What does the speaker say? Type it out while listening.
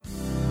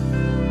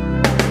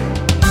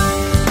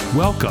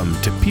Welcome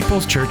to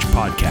People's Church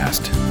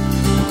Podcast.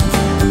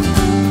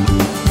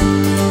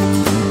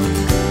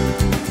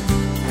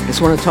 I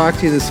just want to talk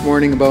to you this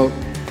morning about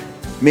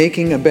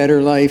making a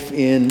better life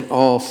in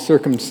all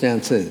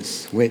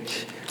circumstances,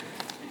 which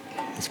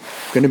is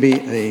going to be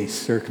a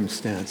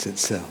circumstance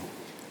itself,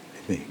 I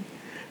think.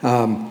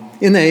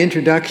 In the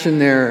introduction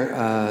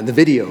there, the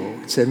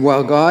video, it said,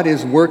 while God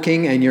is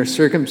working and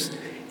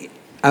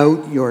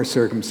out your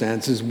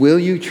circumstances, will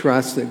you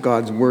trust that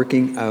God's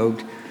working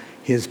out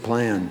His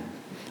plan?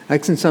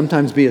 That can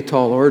sometimes be a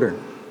tall order.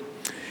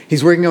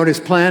 He's working out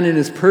His plan and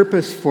His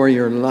purpose for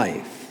your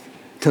life,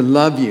 to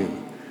love you,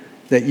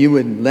 that you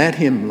would let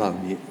Him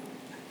love you,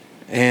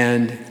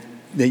 and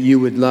that you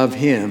would love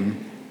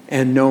Him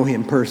and know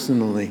Him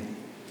personally.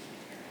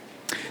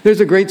 There's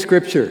a great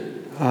scripture.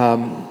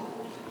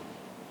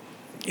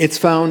 It's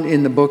found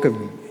in the book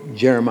of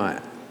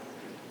Jeremiah.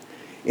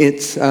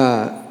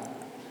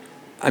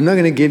 I'm not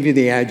going to give you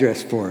the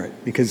address for it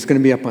because it's going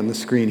to be up on the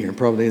screen here. It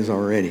probably is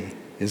already.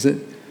 Is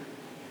it?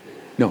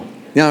 No.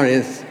 Now it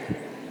is.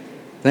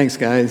 Thanks,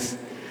 guys.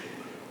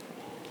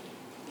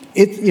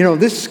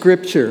 This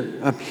scripture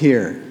up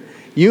here,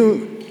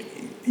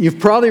 you've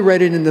probably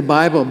read it in the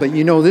Bible, but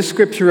this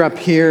scripture up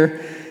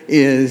here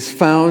is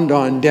found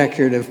on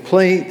decorative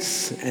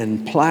plates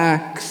and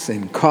plaques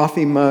and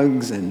coffee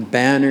mugs and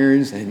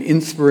banners and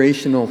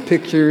inspirational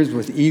pictures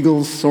with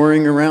eagles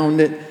soaring around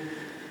it.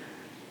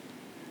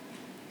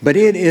 But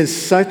it is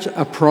such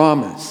a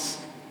promise.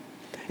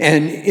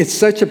 And it's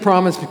such a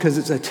promise because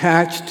it's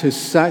attached to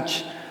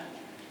such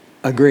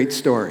a great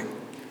story.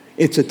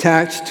 It's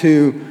attached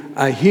to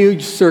a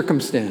huge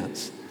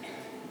circumstance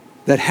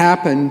that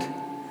happened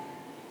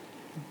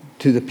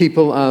to the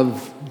people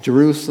of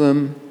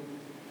Jerusalem,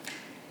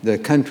 the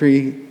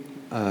country,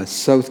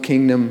 south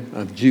kingdom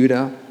of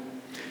Judah.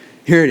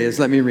 Here it is.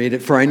 Let me read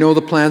it. For I know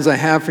the plans I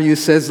have for you,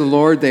 says the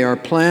Lord. They are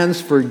plans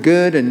for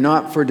good and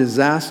not for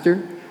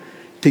disaster,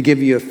 to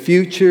give you a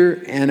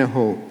future and a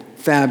hope.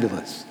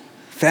 Fabulous.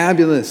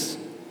 Fabulous.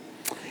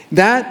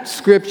 That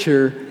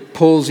scripture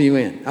pulls you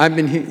in. I've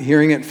been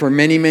hearing it for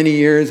many, many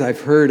years.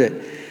 I've heard it.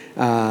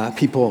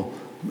 People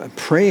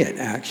pray it,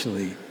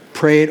 actually.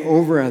 Pray it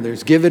over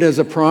others. Give it as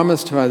a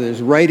promise to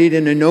others. Write it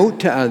in a note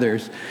to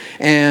others.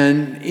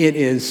 And it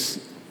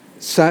is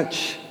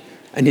such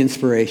an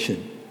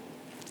inspiration.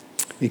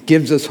 It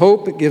gives us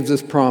hope. It gives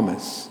us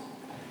promise.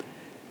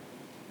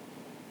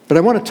 But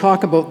I want to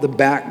talk about the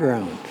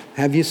background.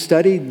 Have you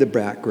studied the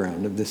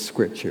background of this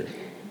scripture?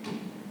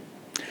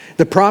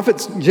 The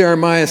prophet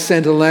Jeremiah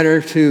sent a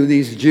letter to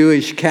these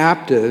Jewish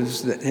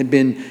captives that had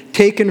been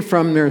taken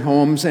from their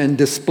homes and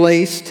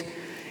displaced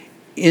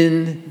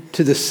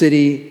into the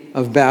city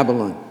of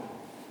Babylon.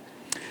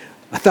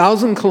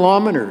 1,000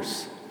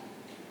 kilometers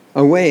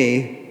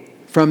away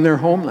from their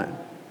homeland.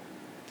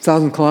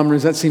 1,000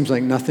 kilometers, that seems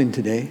like nothing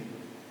today,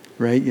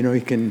 right? You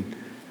can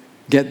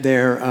get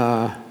there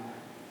a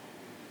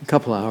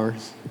couple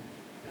hours.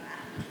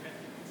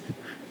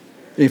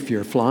 If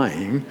you're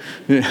flying,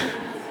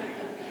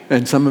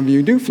 and some of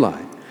you do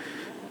fly,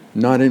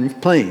 not in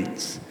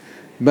planes,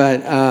 but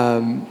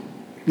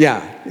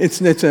it's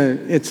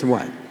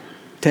what,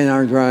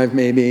 10-hour drive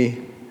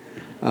maybe.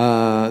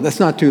 That's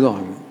not too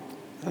long,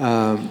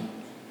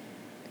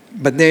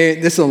 but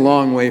this is a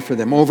long way for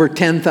them. Over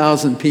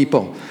 10,000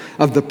 people,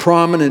 of the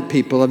prominent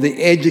people, of the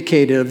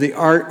educated, of the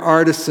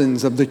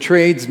artisans, of the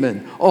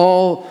tradesmen,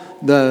 all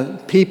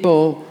the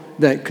people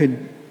that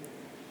could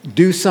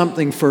do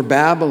something for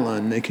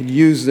Babylon, they could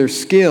use their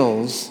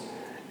skills,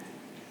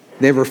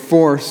 they were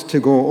forced to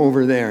go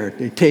over there.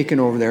 They're taken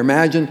over there.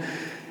 Imagine,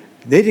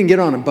 they didn't get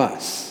on a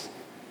bus.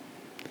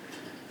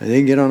 They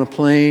didn't get on a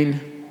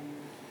plane.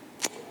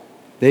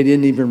 They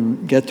didn't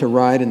even get to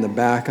ride in the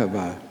back of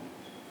a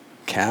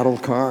cattle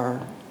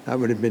car. That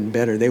would have been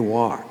better. They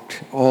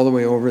walked all the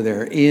way over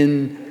there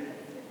in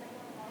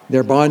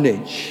their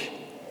bondage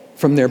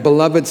from their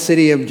beloved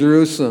city of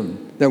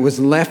Jerusalem that was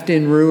left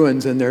in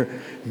ruins, and their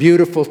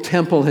beautiful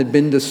temple had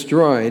been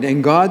destroyed.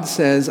 And God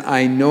says,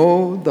 I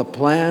know the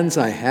plans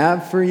I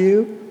have for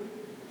you.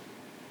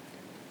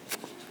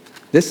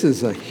 This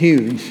is a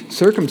huge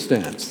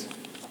circumstance.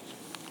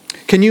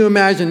 Can you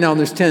imagine, now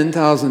there's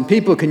 10,000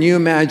 people, can you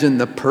imagine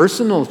the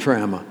personal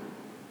trauma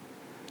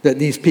that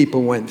these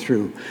people went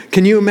through?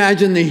 Can you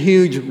imagine the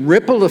huge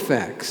ripple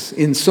effects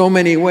in so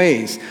many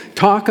ways?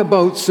 Talk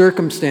about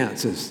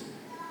circumstances.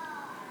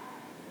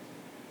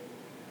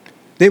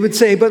 They would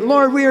say, but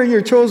Lord, we are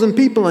your chosen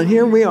people, and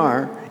here we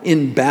are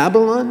in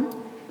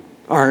Babylon,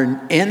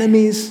 our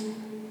enemy's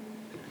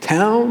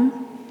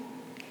town,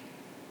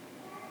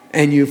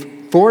 and they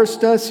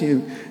forced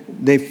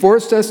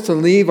us to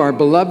leave our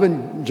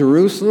beloved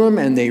Jerusalem,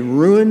 and they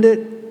ruined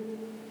it,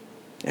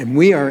 and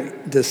we are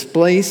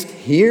displaced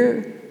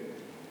here.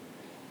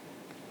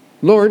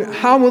 Lord,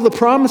 how will the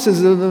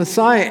promises of the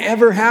Messiah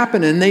ever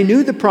happen? And they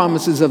knew the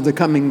promises of the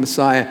coming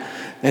Messiah,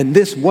 and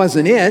this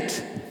wasn't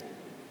it.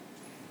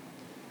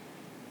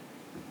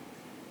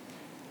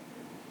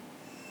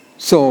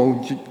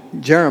 So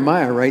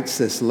Jeremiah writes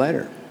this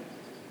letter.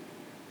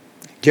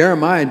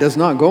 Jeremiah does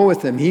not go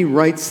with them. He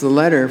writes the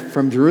letter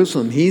from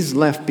Jerusalem. He's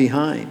left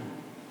behind.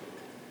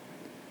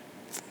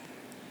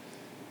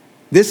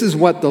 This is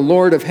what the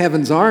Lord of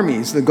heaven's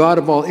armies, the God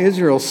of all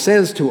Israel,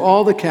 says to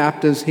all the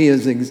captives he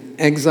has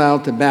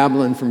exiled to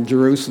Babylon from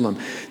Jerusalem.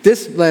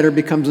 This letter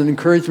becomes an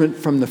encouragement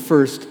from the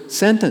first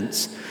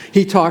sentence.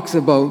 He talks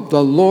about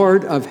the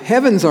Lord of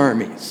heaven's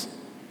armies,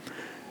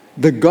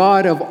 the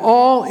God of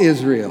all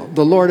Israel,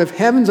 the Lord of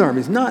heaven's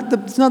armies.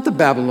 It's not the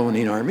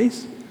Babylonian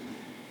armies.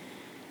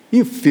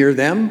 You fear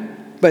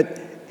them, but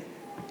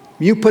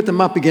you put them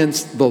up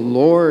against the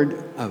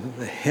Lord of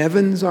the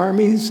heaven's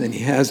armies, and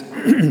he has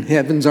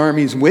heaven's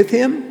armies with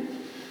him.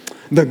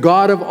 The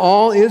God of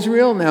all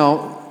Israel.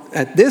 Now,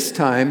 at this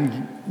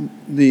time,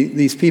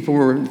 these people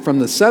were from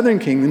the southern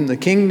kingdom. The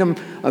kingdom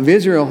of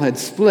Israel had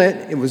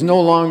split. It was no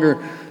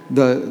longer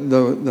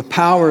the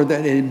power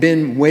that it had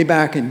been way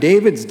back in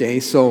David's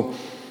day. So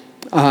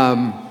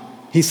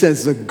he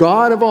says, the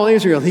God of all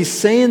Israel. He's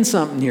saying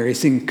something here.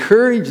 He's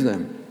encouraging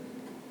them.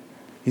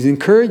 He's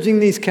encouraging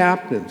these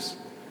captives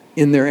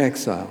in their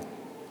exile.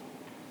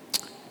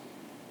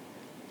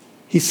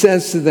 He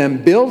says to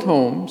them, build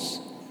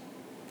homes,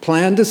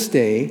 plan to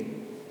stay,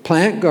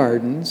 plant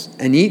gardens,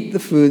 and eat the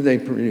food they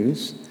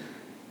produce,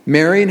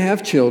 marry and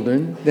have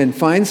children, then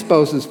find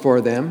spouses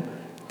for them,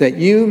 that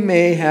you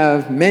may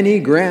have many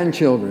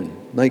grandchildren.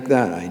 Like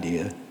that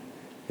idea.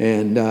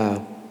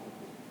 And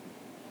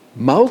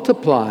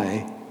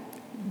multiply,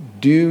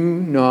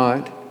 do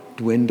not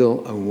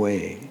dwindle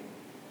away.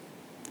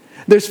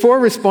 There's 4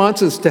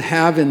 responses to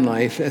have in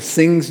life as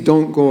things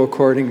don't go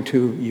according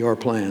to your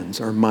plans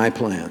or my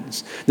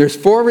plans. There's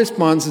 4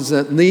 responses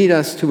that lead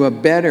us to a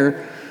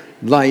better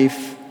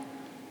life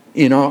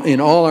in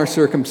all our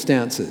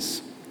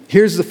circumstances.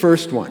 Here's the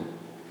first one.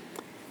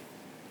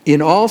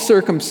 In all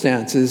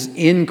circumstances,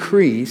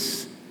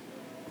 increase,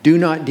 do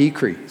not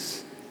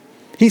decrease.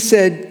 He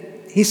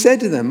said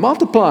to them,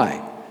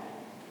 multiply.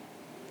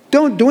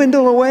 Don't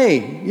dwindle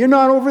away. You're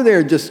not over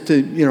there just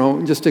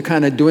to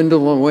kind of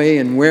dwindle away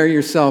and wear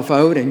yourself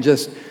out and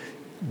just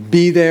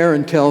be there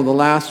until the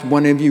last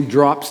one of you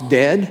drops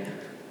dead.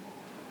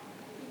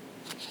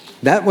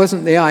 That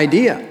wasn't the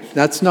idea.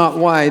 That's not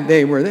why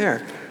they were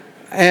there.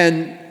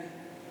 And,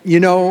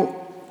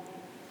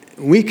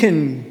 we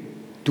can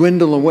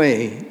dwindle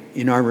away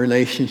in our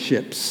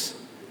relationships,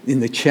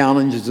 in the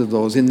challenges of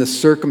those, in the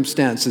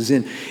circumstances,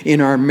 in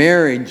our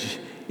marriage,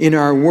 in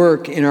our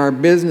work, in our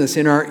business,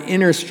 in our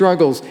inner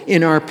struggles,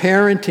 in our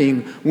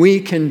parenting.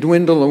 We can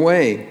dwindle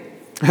away.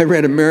 I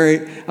read I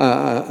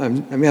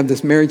have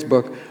this marriage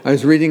book. I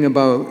was reading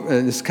about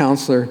this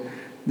counselor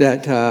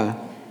that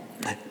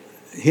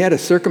he had a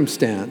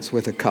circumstance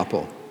with a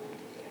couple.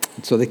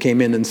 So they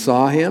came in and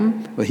saw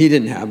him. Well, he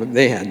didn't have it.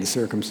 They had the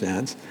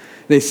circumstance.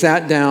 They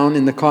sat down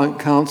in the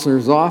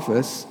counselor's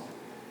office,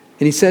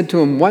 and he said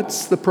to him,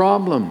 what's the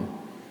problem?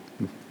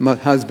 My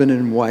husband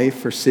and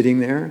wife are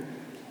sitting there.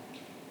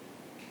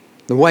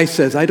 The wife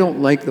says, I don't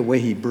like the way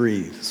he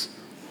breathes.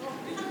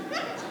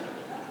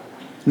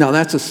 Now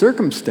that's a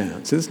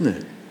circumstance, isn't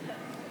it?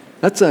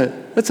 That's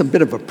a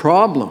bit of a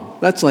problem.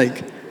 That's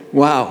like,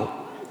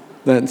 wow,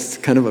 that's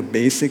kind of a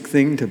basic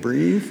thing to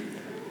breathe.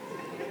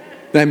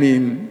 I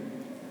mean,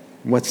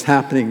 what's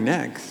happening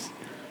next?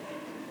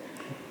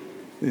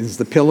 Is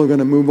the pillow going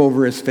to move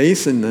over his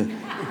face at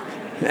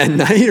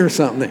night or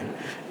something?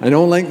 I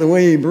don't like the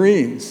way he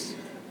breathes.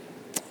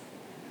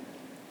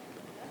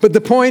 But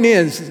the point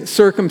is,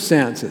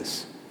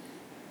 circumstances.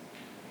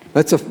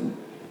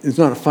 It's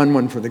not a fun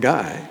one for the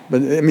guy,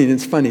 but I mean,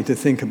 it's funny to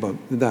think about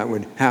that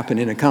would happen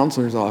in a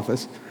counselor's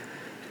office.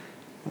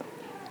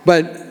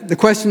 But the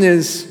question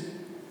is,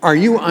 are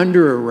you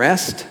under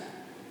arrest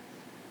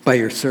by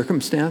your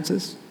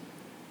circumstances?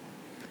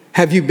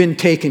 Have you been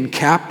taken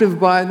captive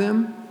by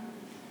them?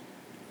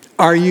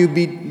 Are you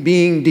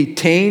being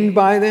detained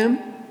by them?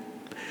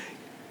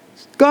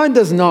 God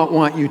does not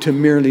want you to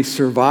merely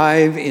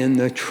survive in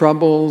the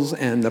troubles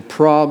and the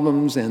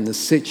problems and the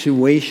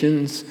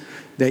situations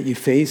that you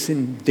face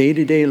in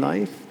day-to-day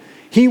life.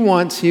 He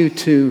wants you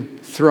to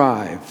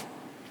thrive.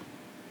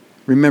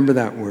 Remember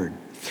that word,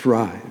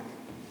 thrive.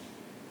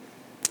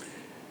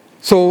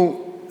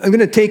 So I'm going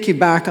to take you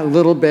back a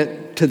little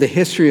bit to the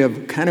history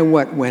of kind of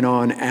what went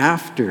on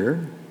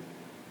after,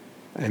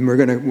 and we're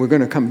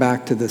going to come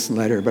back to this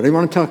letter. But I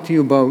want to talk to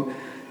you about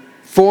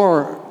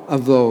 4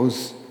 of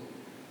those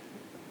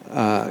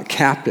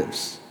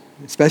captives,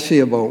 especially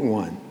about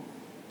one.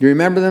 You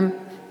remember them?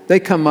 They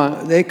come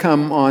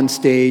on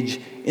stage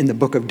in the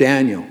book of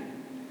Daniel.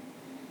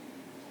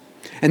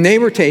 And they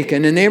were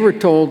taken and they were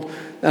told,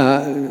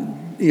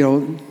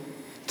 to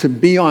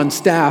be on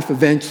staff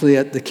eventually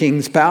at the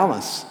king's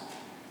palace.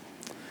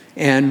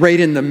 And right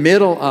in the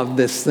middle of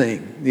this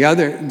thing,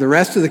 the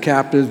rest of the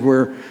captives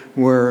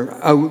were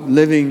out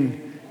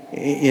living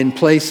in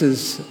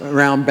places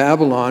around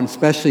Babylon,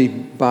 especially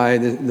by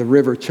the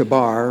river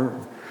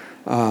Chebar.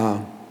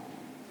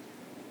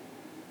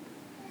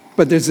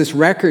 But there's this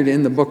record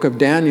in the book of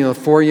Daniel of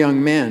 4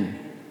 young men.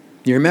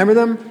 You remember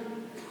them?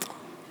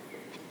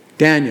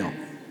 Daniel,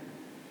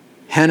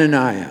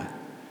 Hananiah,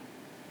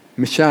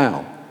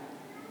 Mishael,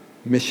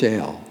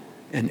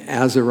 and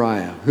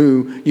Azariah,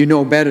 who you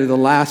know better, the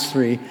last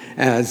three,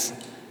 as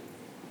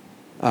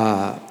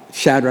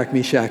Shadrach,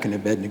 Meshach, and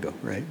Abednego,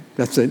 right?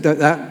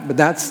 But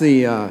that's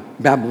the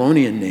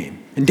Babylonian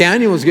name. And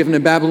Daniel was given a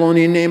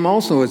Babylonian name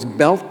also, as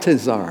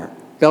Belteshazzar,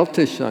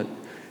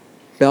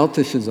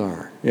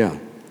 yeah.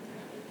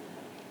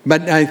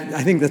 But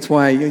I think that's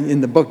why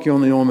in the book you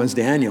only know him as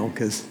Daniel,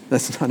 because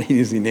that's not an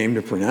easy name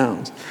to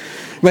pronounce.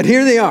 But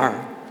here they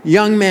are,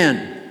 young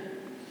men,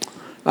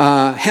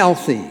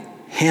 healthy,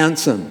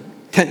 handsome,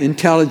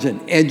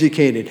 intelligent,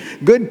 educated,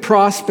 good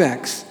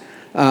prospects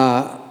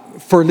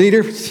for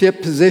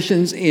leadership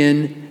positions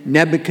in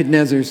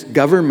Nebuchadnezzar's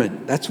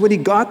government. That's what he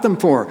got them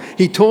for.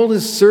 He told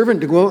his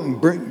servant to go out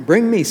and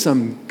bring me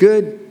some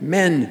good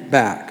men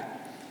back.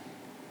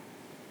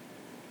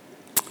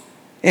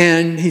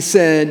 And he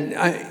said,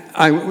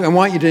 I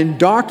want you to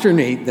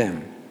indoctrinate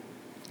them.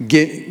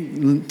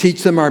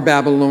 Teach them our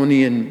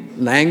Babylonian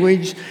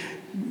language.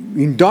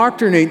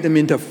 Indoctrinate them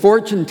into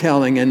fortune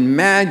telling and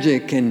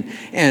magic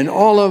and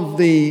all of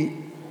the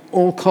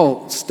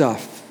occult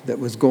stuff that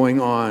was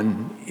going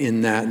on in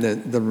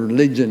the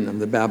religion of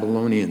the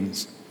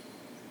Babylonians.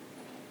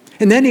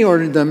 And then he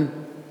ordered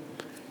them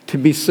to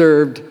be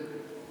served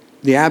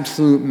the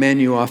absolute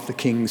menu off the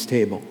king's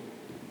table.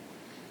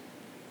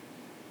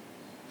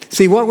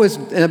 See, what was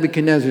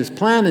Nebuchadnezzar's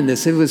plan in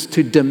this? It was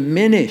to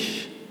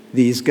diminish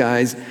these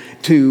guys,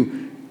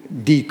 to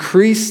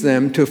decrease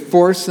them, to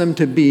force them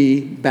to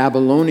be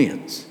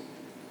Babylonians.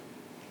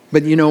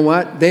 But you know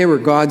what? They were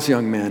God's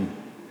young men.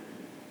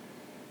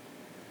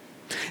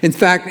 In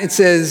fact, it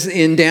says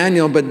in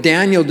Daniel, but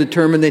Daniel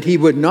determined that he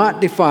would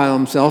not defile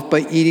himself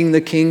by eating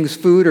the king's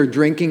food or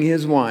drinking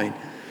his wine.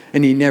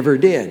 And he never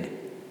did.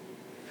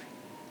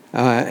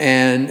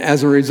 And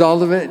as a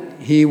result of it,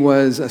 he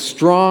was a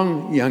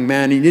strong young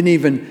man. He didn't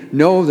even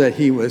know that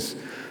he was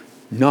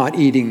not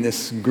eating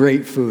this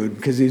great food,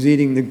 because he was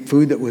eating the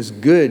food that was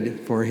good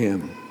for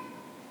him.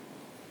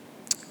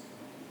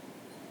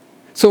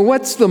 So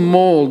what's the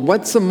mold?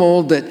 What's the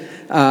mold that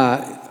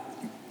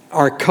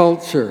our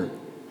culture,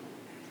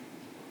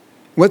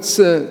 what's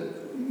the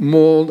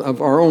mold of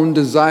our own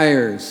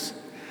desires?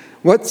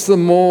 What's the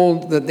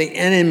mold that the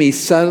enemy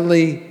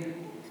subtly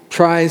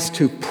tries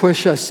to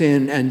push us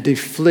in and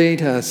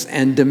deflate us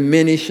and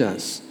diminish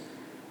us?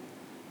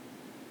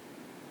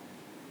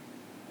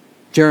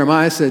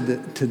 Jeremiah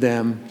said to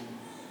them,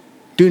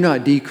 do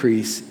not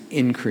decrease,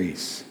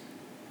 increase.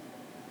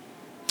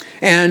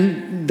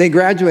 And they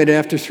graduated.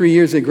 After 3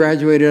 years, they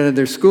graduated out of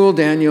their school.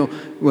 Daniel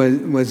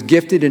was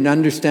gifted in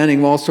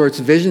understanding all sorts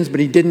of visions, but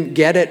he didn't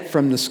get it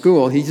from the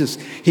school.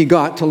 He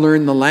got to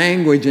learn the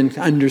language and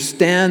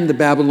understand the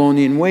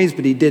Babylonian ways,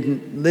 but he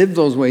didn't live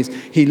those ways.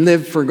 He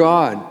lived for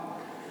God.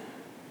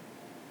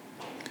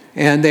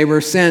 And they were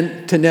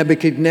sent to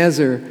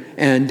Nebuchadnezzar,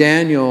 and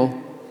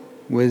Daniel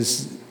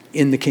was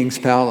in the king's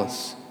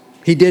palace.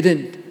 He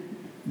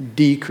didn't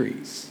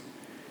decrease.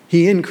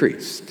 He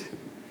increased.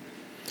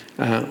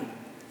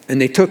 And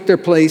they took their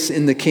place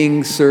in the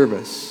king's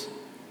service.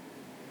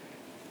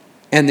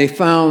 And they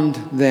found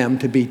them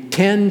to be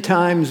 10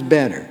 times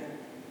better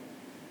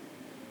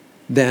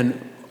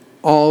than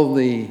all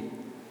the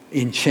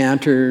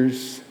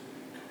enchanters,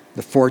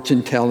 the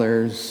fortune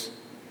tellers,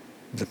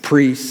 the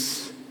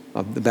priests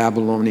of the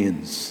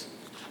Babylonians.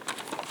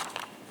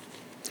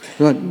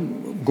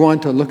 Go on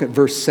to look at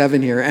verse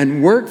 7 here.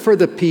 And work for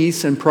the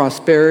peace and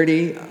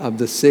prosperity of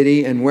the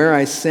city and where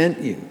I sent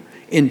you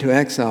into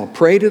exile.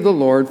 Pray to the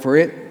Lord for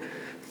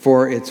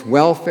its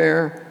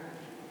welfare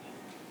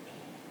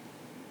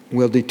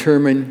will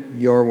determine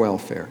your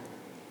welfare.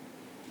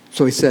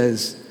 So he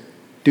says,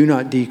 do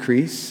not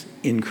decrease,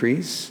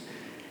 increase.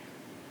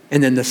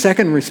 And then the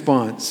second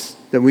response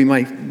that we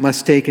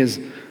must take is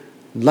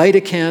light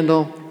a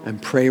candle and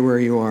pray where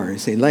you are. You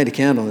say, light a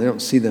candle. I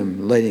don't see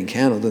them lighting a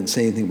candle. It doesn't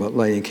say anything about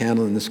lighting a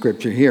candle in the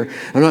scripture here.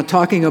 I'm not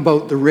talking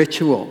about the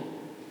ritual.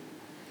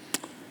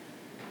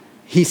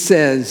 He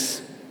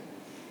says,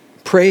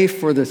 pray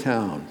for the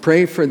town,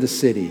 pray for the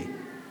city,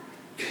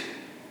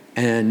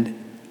 and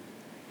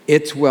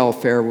its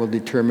welfare will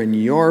determine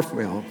your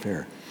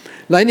welfare.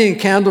 Lighting a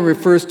candle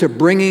refers to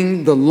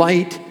bringing the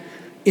light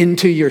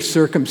into your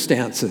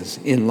circumstances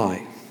in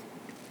life.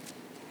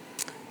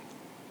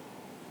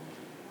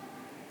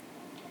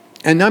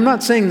 And I'm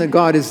not saying that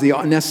God is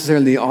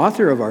necessarily the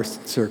author of our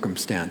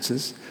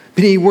circumstances,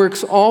 but he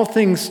works all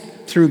things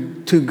to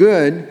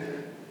good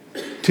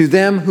to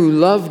them who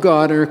love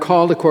God and are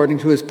called according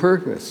to his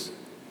purpose.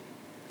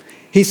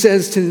 God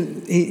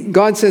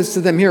says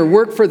to them here,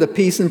 work for the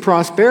peace and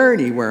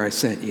prosperity where I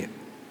sent you.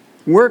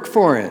 Work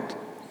for it.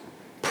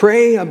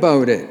 Pray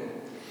about it.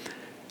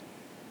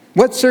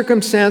 What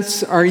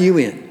circumstance are you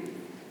in?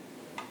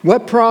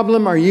 What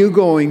problem are you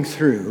going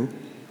through?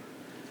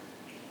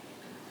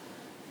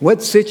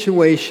 What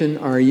situation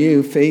are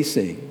you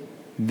facing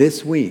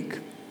this week?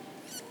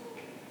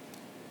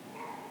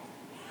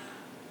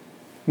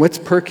 What's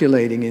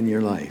percolating in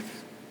your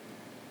life?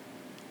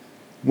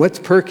 What's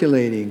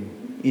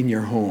percolating in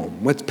your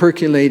home? What's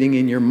percolating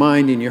in your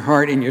mind, in your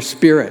heart, in your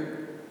spirit?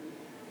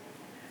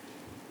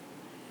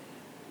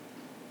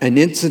 An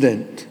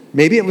incident.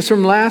 Maybe it was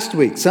from last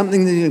week,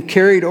 something that you've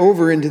carried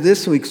over into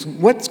this week.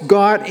 What's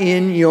got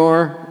in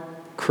your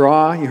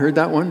craw? You heard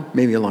that one?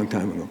 Maybe a long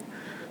time ago.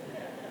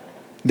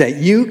 That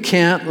you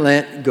can't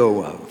let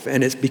go of,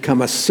 and it's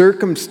become a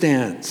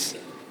circumstance.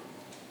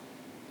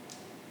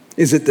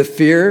 Is it the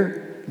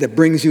fear that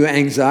brings you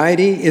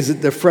anxiety? Is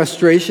it the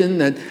frustration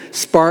that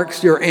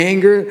sparks your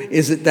anger?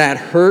 Is it that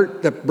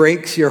hurt that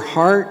breaks your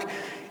heart?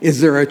 Is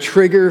there a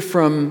trigger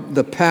from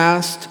the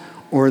past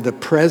or the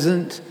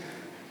present?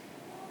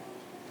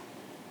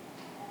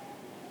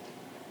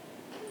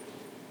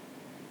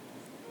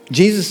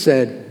 Jesus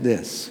said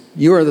this,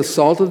 "You are the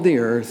salt of the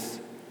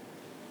earth,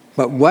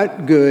 but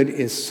what good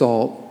is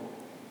salt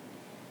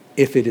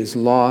if it is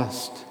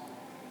lost?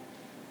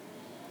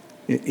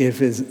 If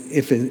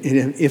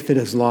it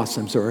is lost,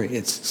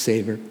 its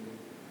savor.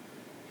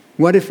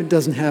 What if it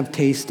doesn't have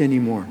taste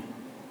anymore?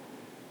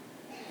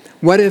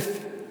 What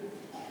if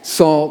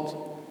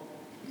salt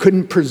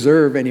couldn't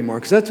preserve anymore?"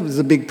 Because that was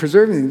a big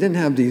preserving. They didn't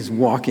have these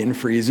walk-in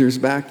freezers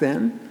back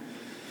then.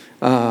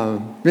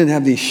 Didn't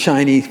have these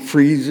shiny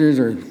freezers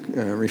or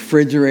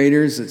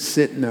refrigerators that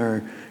sit in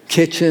our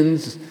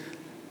kitchens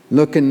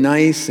looking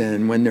nice,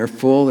 and when they're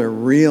full, they're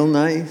real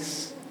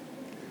nice.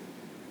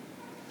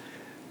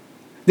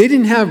 They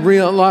didn't have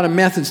a lot of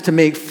methods to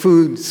make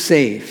food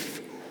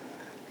safe,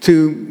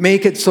 to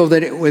make it so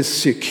that it was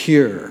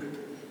secure.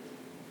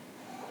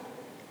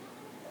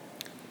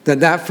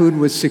 That food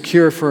was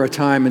secure for a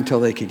time until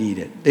they could eat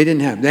it. They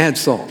had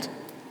salt.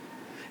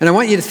 And I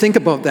want you to think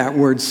about that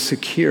word,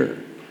 secure.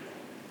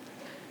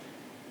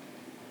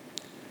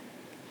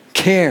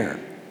 Care.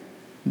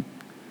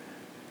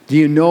 Do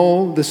you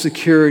know the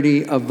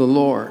security of the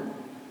Lord?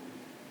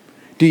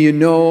 Do you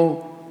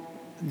know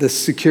the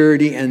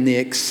security and the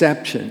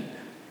exception?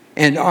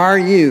 And are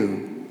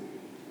you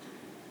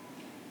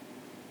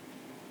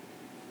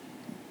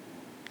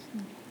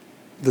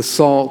the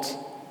salt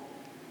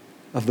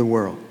of the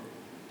world?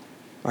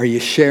 Are you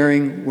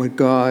sharing what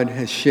God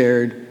has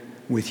shared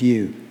with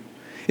you?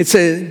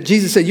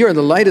 Jesus said, "You are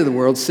the light of the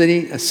world,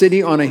 a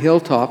city on a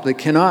hilltop that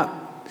cannot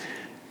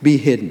be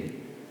hidden."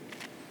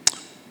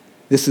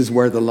 This is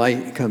where the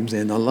light comes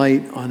in, a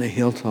light on a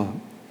hilltop.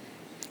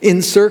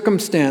 In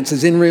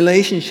circumstances, in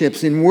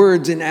relationships, in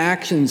words, in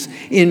actions,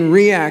 in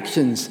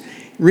reactions.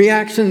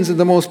 Reactions are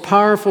the most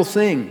powerful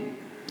thing.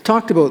 I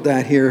talked about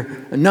that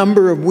here a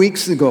number of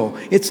weeks ago.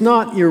 It's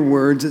not your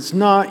words, it's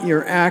not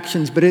your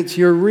actions, but it's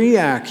your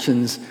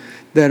reactions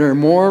that are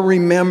more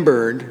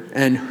remembered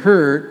and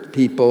hurt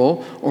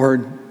people or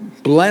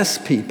bless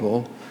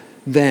people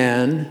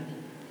than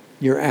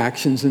your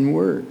actions and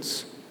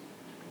words.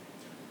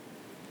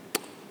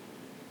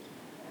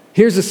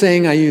 Here's a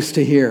saying I used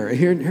to hear. I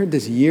heard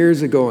this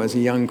years ago as a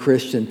young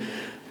Christian,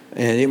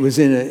 and it was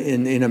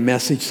in a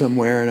message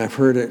somewhere, and I've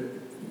heard it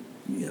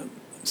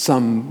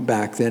some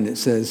back then. It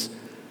says,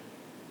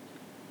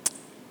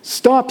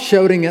 "Stop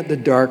shouting at the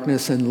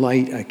darkness and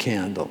light a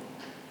candle."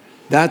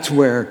 That's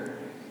where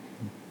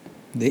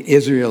the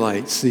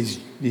Israelites,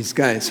 these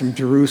guys from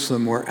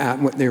Jerusalem, were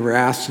at what they were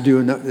asked to do,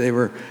 and they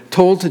were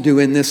told to do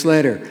in this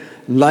letter.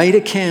 Light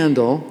a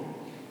candle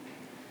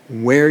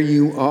where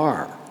you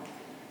are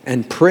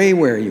and pray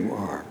where you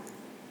are.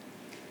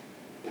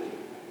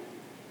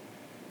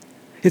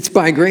 It's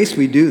by grace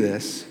we do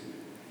this.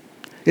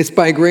 It's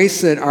by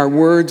grace that our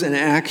words and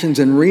actions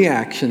and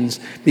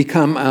reactions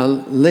become a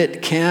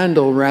lit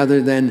candle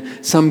rather than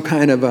some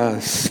kind of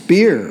a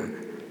spear.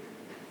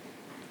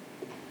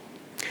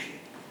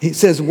 He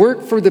says,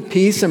 work for the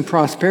peace and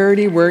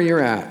prosperity where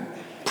you're at.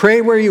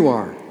 Pray where you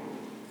are,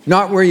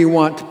 not where you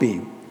want to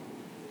be.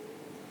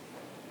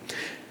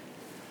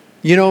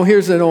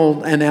 Here's an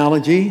old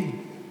analogy.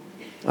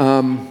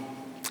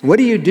 What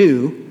do you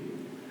do?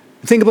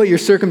 Think about your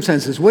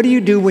circumstances. What do you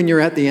do when you're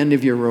at the end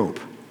of your rope?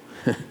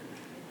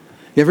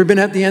 You ever been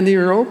at the end of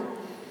your rope?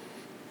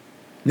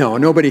 No,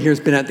 nobody here's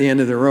been at the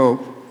end of the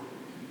rope.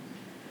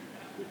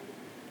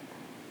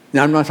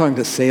 Now, I'm not talking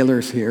to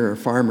sailors here or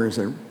farmers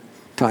that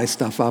tie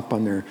stuff up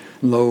on their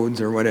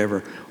loads or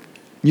whatever.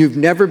 You've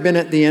never been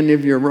at the end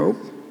of your rope?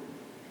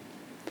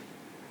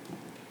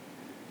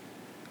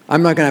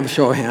 I'm not going to have a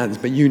show of hands,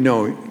 but you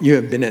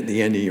have been at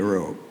the end of your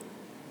rope.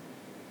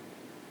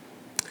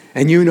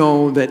 And you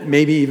know that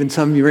maybe even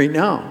some of you right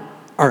now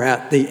are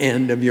at the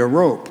end of your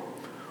rope.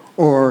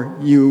 Or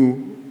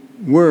you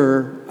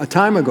were a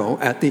time ago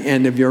at the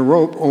end of your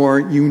rope, or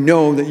you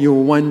know that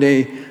you'll one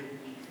day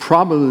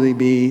probably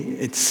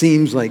it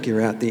seems like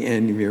you're at the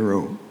end of your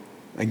rope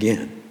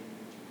again.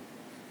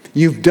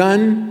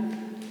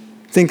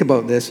 Think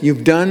about this,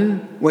 you've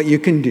done what you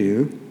can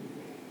do.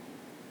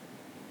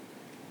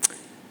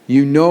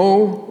 You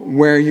know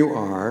where you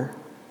are,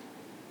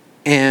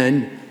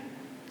 and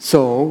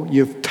so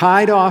you've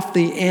tied off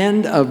the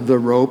end of the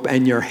rope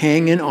and you're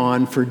hanging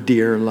on for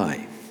dear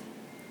life.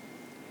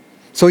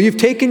 So you've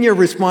taken your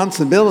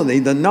responsibility,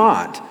 the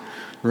knot,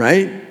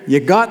 right?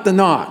 You got the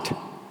knot.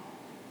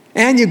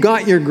 And you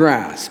got your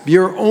grasp.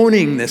 You're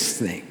owning this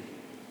thing.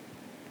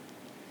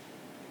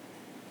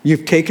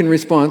 You've taken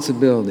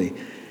responsibility.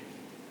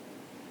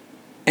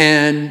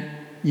 And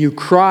you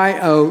cry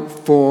out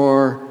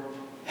for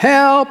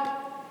help.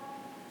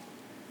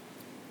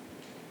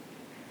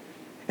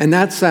 And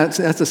that's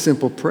a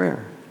simple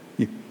prayer.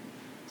 You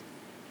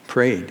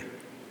prayed.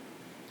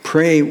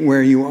 Pray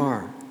where you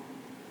are.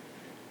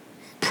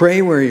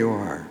 Pray where you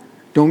are.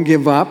 Don't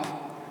give up.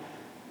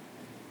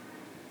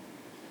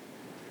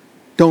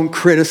 Don't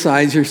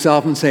criticize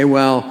yourself and say,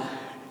 well,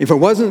 if it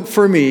wasn't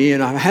for me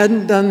and I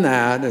hadn't done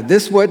that, or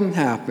this wouldn't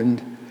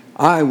happened,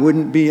 I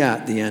wouldn't be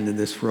at the end of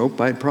this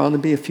rope. I'd probably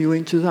be a few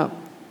inches up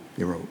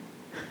the rope.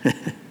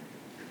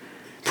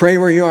 Pray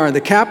where you are.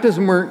 The captives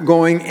weren't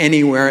going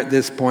anywhere at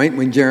this point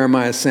when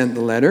Jeremiah sent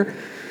the letter.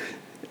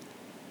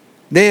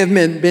 They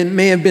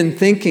may have been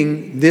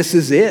thinking, this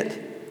is it.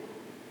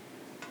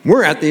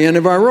 We're at the end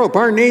of our rope.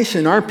 Our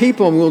nation, our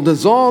people will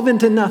dissolve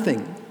into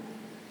nothing.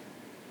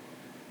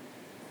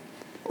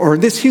 Or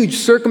this huge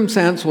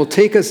circumstance will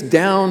take us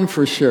down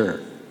for sure.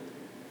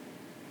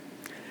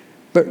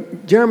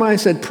 But Jeremiah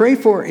said, pray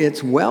for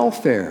its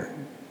welfare.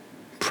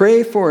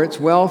 Pray for its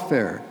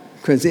welfare,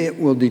 because it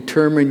will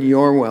determine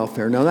your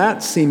welfare. Now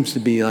that seems to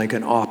be like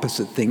an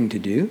opposite thing to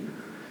do.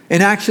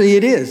 And actually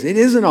it is. It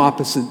is an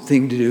opposite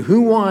thing to do.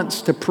 Who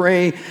wants to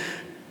pray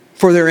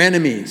for their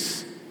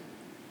enemies?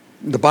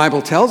 The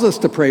Bible tells us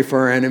to pray for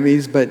our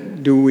enemies,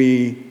 but do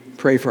we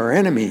pray for our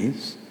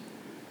enemies?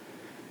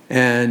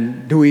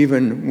 And do we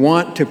even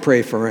want to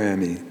pray for our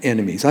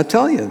enemies? I'll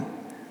tell you,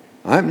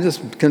 I'm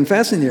just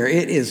confessing here,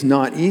 it is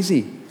not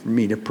easy for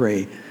me to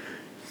pray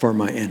for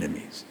my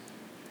enemies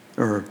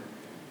or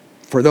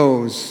for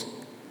those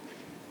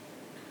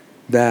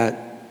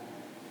that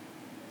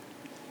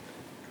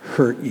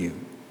hurt you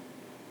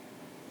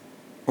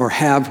or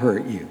have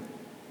hurt you.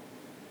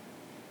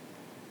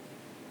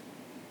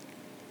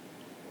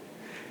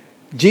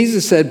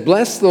 Jesus said,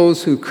 bless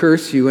those who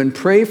curse you and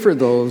pray for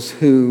those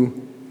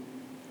who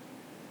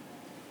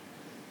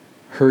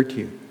hurt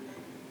you.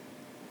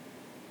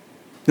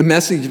 The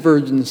Message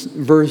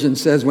version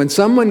says, when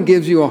someone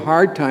gives you a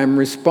hard time,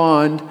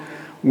 respond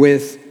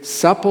with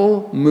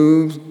supple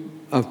moves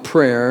of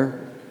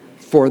prayer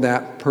for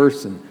that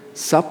person.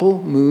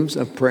 Supple moves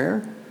of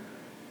prayer?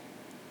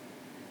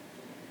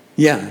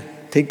 Yeah,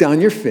 take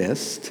down your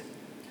fist.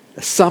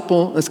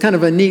 Supple, that's kind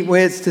of a neat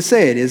way to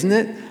say it, isn't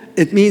it?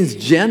 It means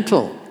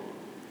gentle.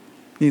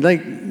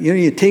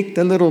 You take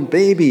the little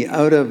baby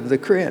out of the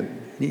crib.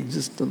 He's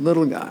just a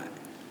little guy.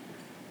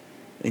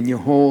 And you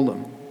hold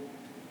him.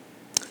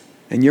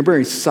 And you're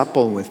very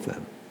supple with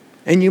them.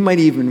 And you might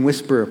even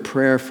whisper a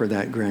prayer for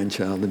that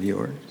grandchild of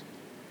yours.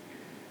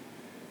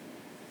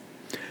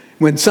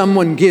 When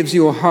someone gives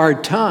you a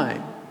hard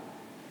time,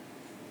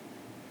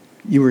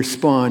 you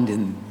respond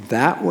in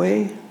that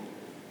way.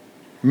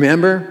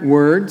 Remember,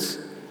 words,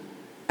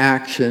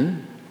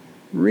 action,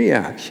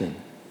 reaction.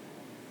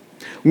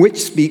 Which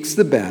speaks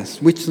the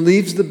best? Which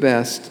leaves the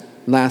best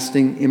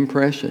lasting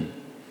impression?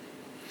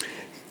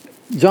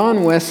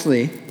 John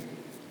Wesley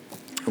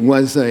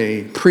was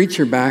a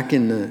preacher back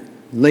in the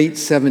late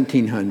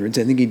 1700s.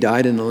 I think he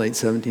died in the late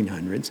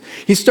 1700s.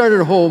 He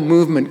started a whole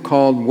movement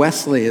called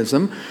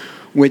Wesleyism,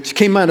 which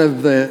came out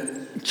of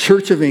the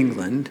Church of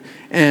England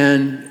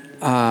and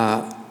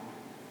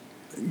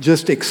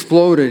just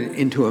exploded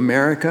into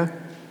America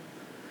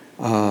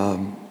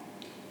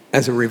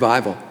as a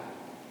revival.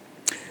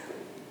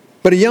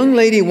 But a young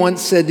lady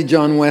once said to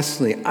John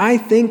Wesley, I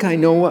think I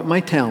know what my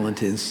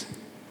talent is.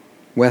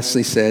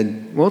 Wesley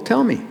said, well,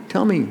 tell me,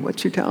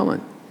 what's your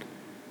talent?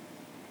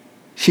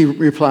 She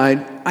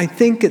replied, I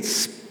think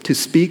it's to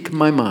speak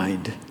my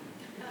mind.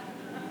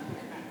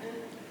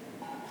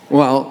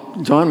 Well,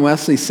 John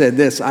Wesley said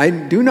this, I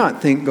do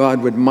not think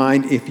God would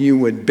mind if you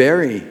would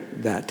bury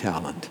that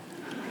talent.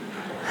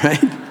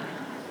 Right?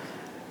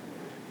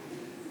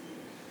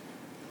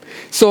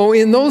 So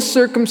in those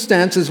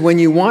circumstances, when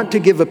you want to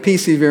give a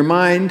piece of your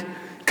mind,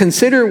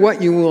 consider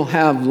what you will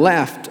have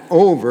left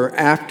over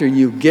after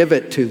you give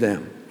it to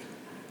them.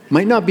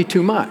 Might not be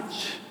too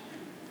much.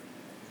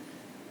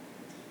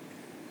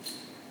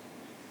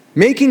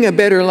 Making a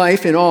better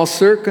life in all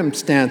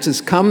circumstances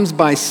comes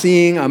by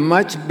seeing a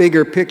much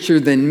bigger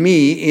picture than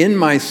me in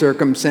my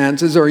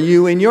circumstances or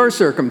you in your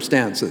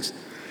circumstances.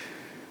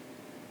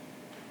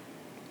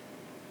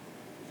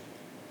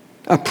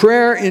 A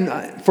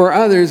prayer for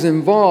others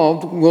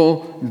involved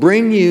will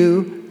bring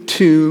you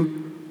to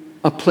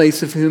a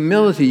place of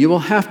humility. You will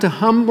have to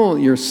humble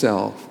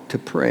yourself to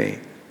pray.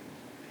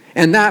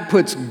 And that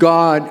puts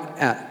God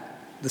at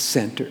the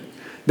center.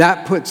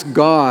 That puts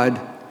God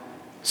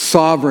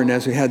sovereign,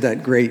 as we had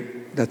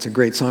that's a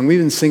great song. We've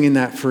been singing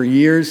that for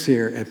years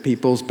here at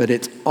People's, but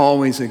it's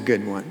always a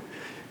good one.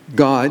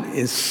 God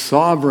is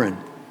sovereign.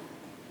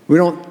 We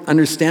don't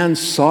understand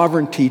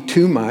sovereignty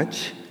too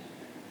much,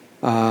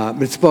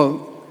 but it's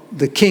about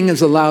the king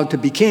is allowed to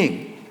be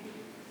king.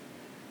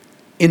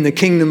 In the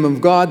kingdom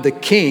of God, the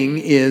king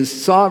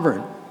is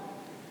sovereign.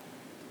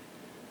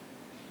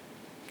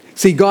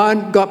 See,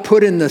 God got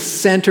put in the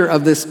center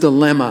of this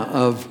dilemma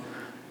of,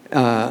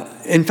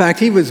 in fact,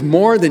 he was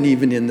more than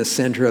even in the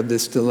center of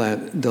this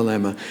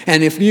dilemma.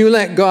 And if you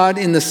let God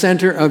in the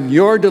center of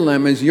your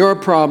dilemmas, your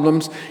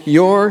problems,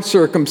 your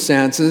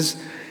circumstances,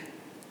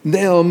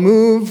 they'll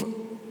move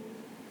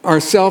our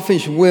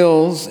selfish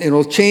wills.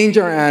 It'll change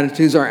our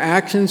attitudes, our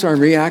actions, our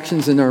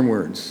reactions, and our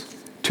words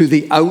to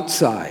the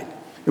outside.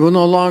 It will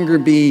no longer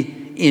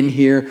be in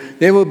here.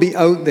 They will be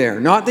out there.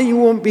 Not that you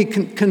won't be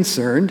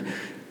concerned,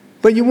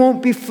 but you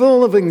won't be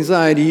full of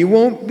anxiety. You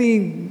won't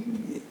be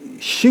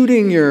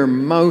shooting your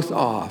mouth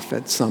off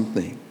at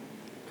something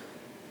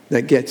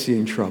that gets you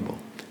in trouble.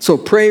 So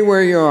pray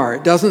where you are.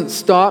 It doesn't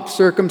stop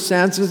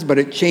circumstances, but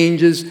it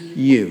changes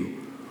you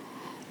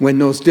when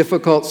those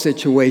difficult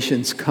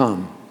situations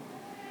come.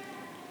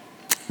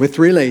 With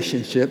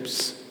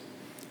relationships,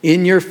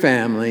 in your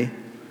family,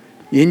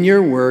 in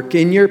your work,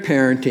 in your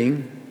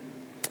parenting,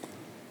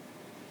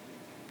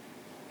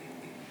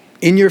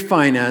 in your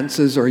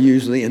finances, or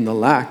usually in the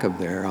lack of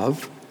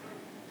thereof,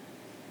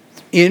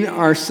 in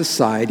our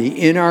society,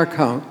 in our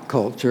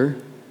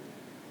culture.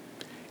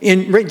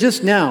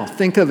 Just now,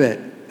 think of it,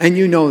 and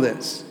you know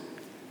this.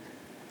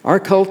 Our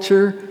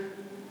culture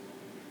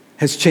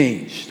has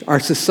changed. Our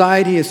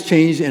society has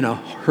changed in a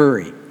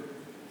hurry.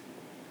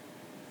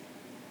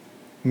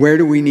 Where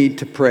do we need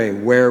to pray?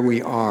 Where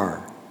we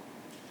are.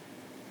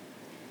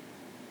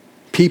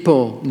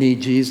 People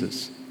need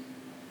Jesus.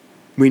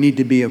 We need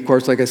to be, of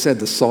course, like I said,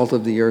 the salt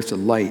of the earth, the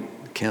light.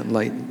 Can't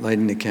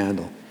lighting the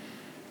candle.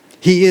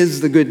 He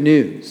is the good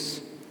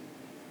news.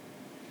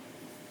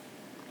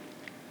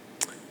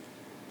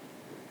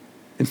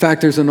 In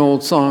fact, there's an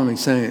old song, I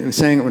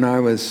sang it when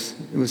it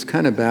was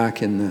kind of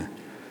back in the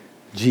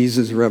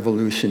Jesus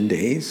Revolution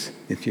days,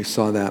 if you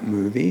saw that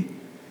movie.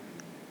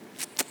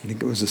 I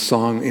think it was a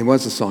song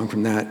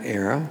from that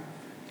era.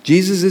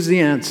 Jesus is the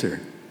answer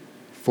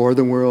for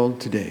the world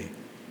today.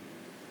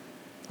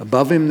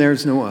 Above him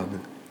there's no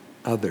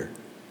other.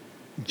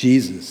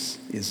 Jesus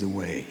is the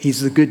way.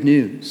 He's the good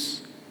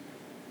news.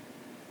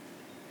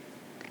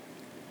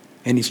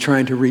 And he's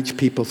trying to reach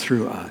people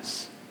through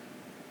us.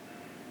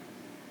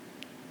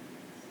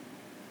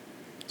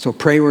 So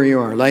pray where you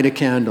are. Light a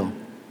candle.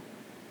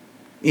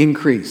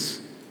 Increase.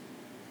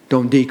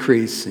 Don't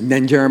decrease. And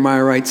then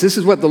Jeremiah writes, this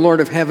is what the Lord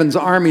of heaven's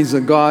armies,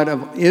 the God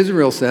of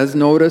Israel, says.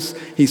 Notice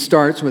he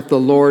starts with the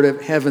Lord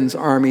of heaven's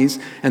armies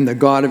and the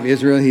God of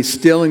Israel. He's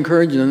still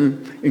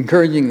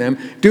encouraging them.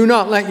 Do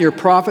not let your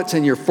prophets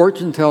and your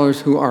fortune tellers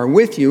who are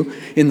with you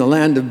in the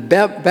land of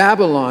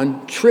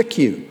Babylon trick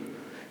you.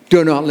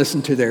 Do not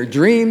listen to their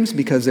dreams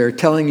because they're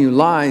telling you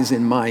lies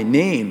in my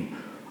name.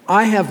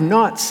 I have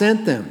not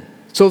sent them.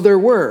 So there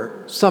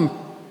were some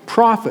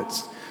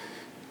prophets,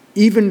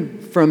 even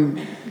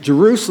from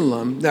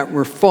Jerusalem, that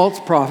were false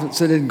prophets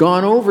that had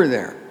gone over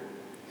there.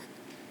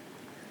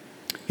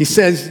 He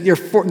says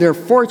they're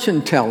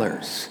fortune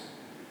tellers.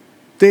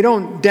 They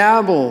don't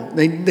dabble.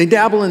 They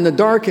dabble in the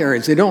dark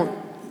areas. They don't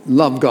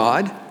love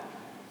God.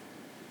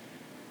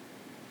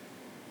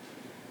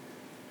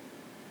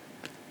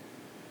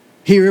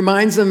 He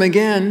reminds them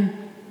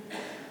again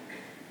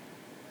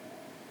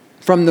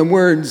from the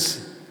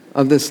words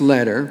of this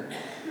letter.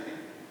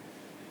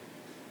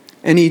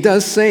 And he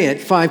does say it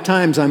 5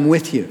 times, I'm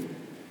with you.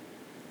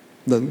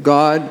 The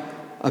God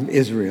of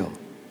Israel,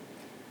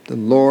 the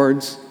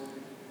Lord's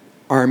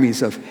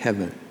armies of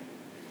heaven.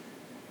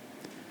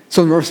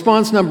 So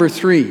response number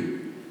 3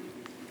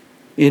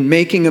 in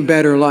making a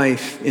better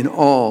life in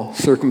all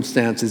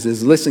circumstances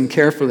is listen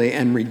carefully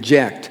and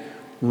reject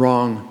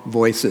wrong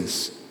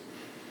voices.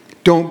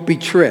 Don't be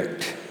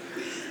tricked.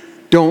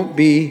 Don't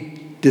be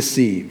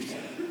deceived.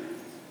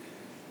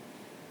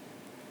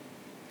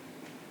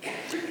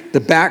 The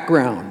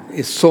background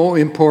is so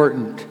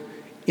important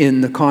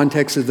in the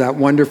context of that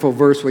wonderful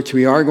verse, which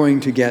we are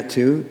going to get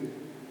to.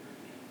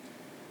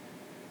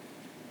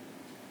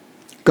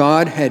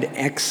 God had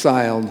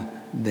exiled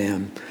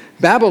them.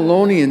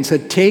 Babylonians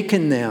had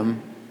taken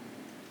them,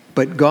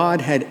 but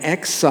God had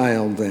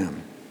exiled them.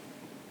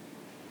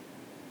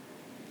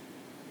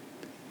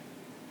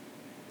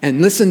 And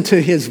listen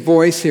to his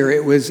voice here.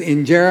 It was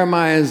in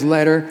Jeremiah's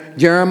letter.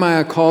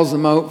 Jeremiah calls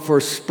them out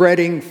for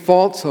spreading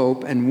false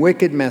hope and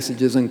wicked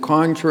messages and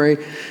contrary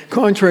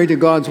to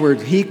God's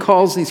word. He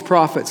calls these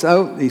prophets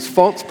out, these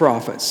false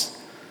prophets.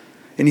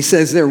 And he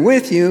says, they're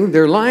with you,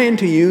 they're lying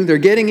to you, they're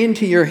getting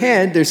into your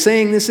head, they're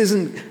saying this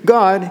isn't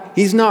God,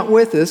 he's not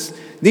with us.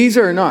 These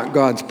are not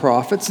God's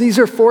prophets, these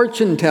are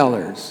fortune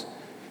tellers.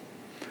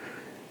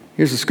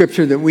 Here's a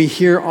scripture that we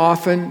hear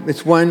often.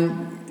 It's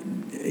one,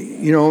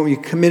 you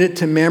commit it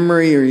to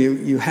memory, or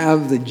you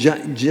have the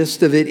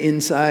gist of it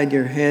inside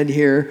your head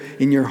here,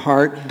 in your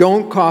heart.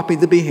 Don't copy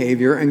the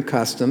behavior and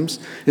customs,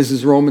 this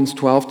is Romans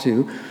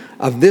 12:2,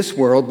 of this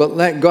world, but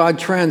let God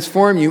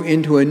transform you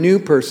into a new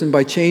person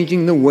by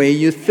changing the way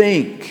you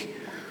think.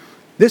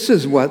 This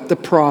is what the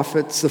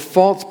prophets, the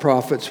false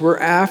prophets, were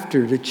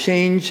after, to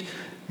change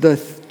the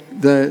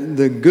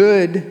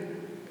good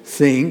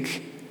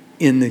think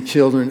in the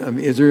children of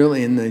Israel,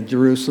 in the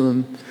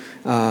Jerusalem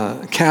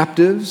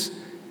captives,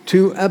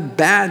 to a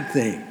bad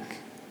thing,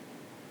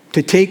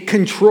 to take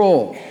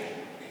control.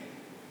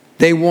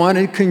 They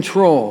wanted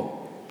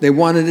control. They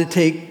wanted to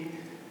take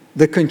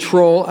the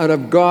control out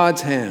of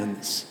God's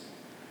hands.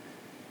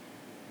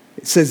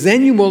 It says,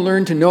 then you will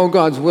learn to know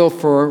God's will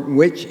for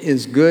which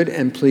is good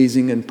and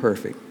pleasing and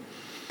perfect.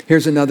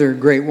 Here's another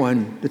great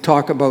one to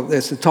talk about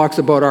this. It talks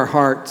about our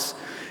hearts.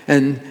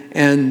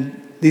 And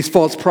these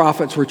false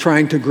prophets were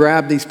trying to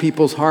grab these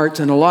people's hearts.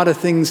 And a lot of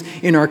things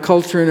in our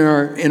culture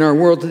and in our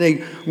world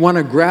today want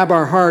to grab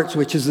our hearts,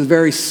 which is the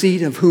very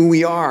seat of who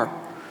we are.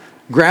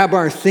 Grab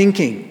our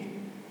thinking.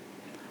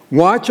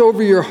 Watch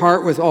over your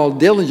heart with all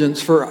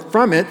diligence, for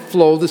from it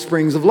flow the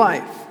springs of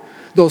life.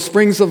 Those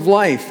springs of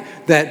life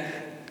that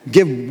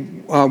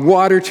give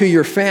water to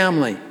your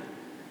family,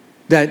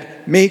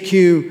 that make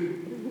you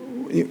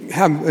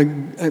have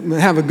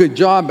a good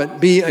job but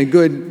be a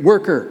good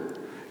worker,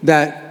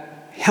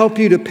 that help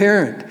you to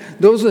parent.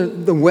 Those are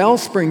the well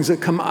springs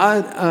that come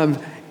out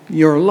of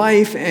your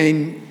life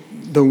and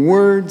the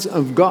words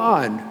of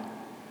God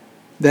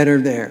that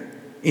are there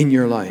in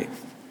your life.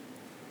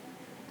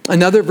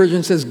 Another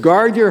version says,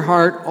 guard your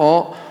heart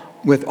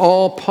with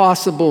all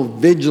possible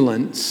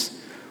vigilance,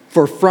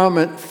 for from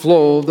it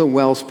flow the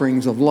well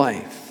springs of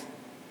life.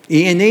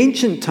 In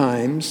ancient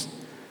times,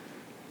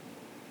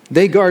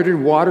 they guarded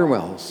water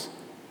wells.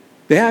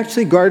 They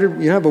actually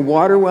guarded, you have a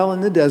water well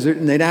in the desert,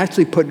 and they'd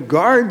actually put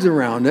guards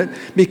around it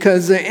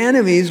because the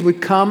enemies would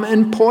come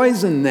and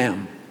poison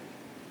them.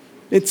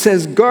 It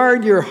says,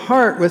 guard your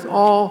heart with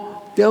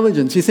all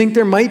diligence. You think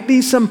there might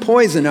be some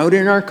poison out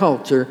in our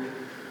culture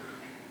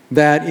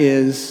that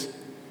is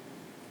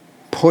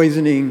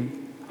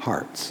poisoning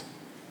hearts,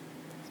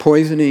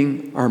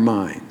 poisoning our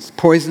minds,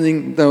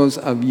 poisoning those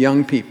of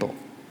young people.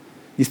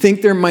 You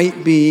think there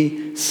might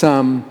be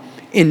some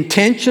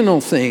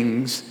intentional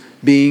things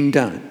being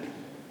done.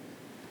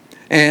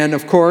 And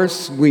of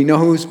course, we know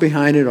who's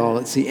behind it all.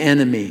 It's the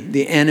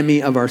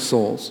enemy of our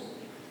souls.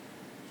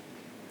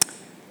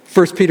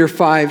 1 Peter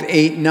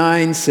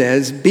 5:8-9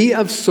 says, be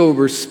of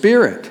sober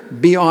spirit.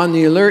 Be on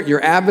the alert.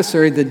 Your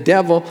adversary, the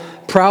devil,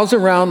 prowls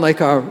around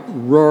like a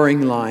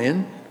roaring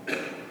lion,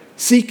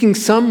 seeking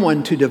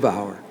someone to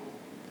devour.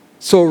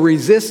 So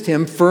resist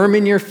him, firm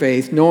in your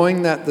faith,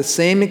 knowing that the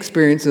same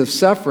experience of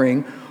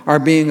suffering are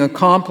being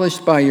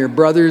accomplished by your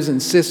brothers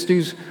and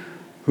sisters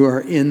who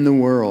are in the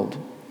world.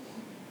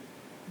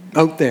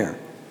 Out there.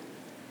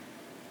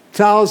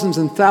 Thousands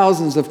and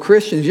thousands of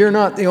Christians. You're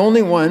not the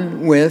only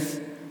one with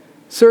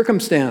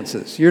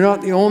circumstances. You're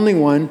not the only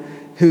one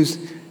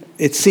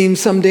it seems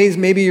some days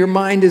maybe your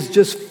mind is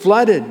just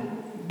flooded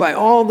by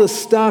all the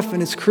stuff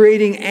and it's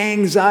creating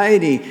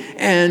anxiety.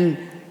 And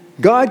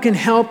God can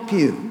help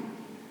you.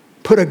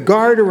 Put a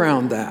guard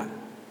around that.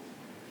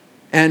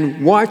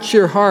 And watch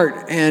your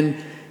heart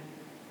and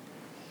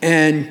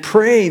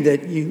pray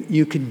that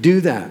you could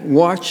do that.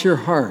 Watch your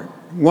heart.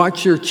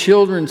 Watch your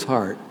children's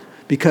heart,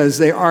 because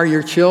they are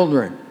your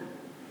children.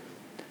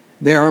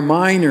 They are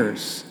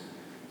minors.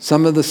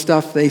 Some of the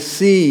stuff they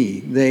see,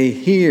 they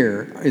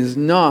hear, is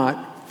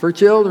not for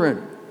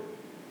children.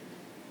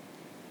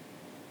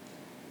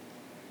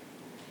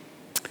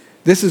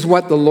 This is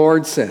what the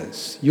Lord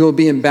says. You will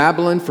be in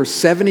Babylon for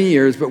 70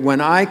 years,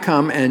 but I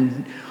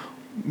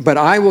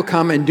will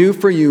come and do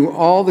for you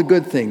all the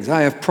good things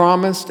I have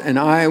promised, and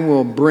I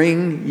will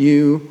bring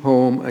you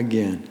home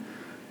again.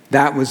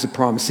 That was the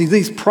promise. See,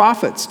 these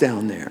prophets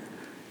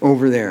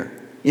over there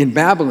in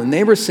Babylon,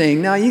 they were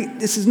saying, now,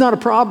 this is not a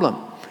problem.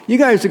 You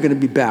guys are going to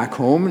be back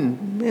home,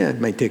 and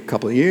it might take a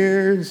couple of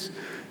years,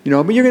 but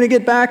you're going to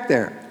get back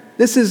there.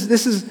 This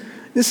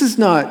is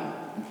not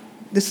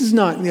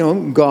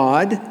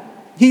God.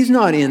 He's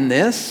not in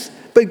this,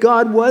 but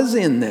God was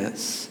in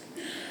this.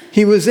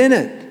 He was in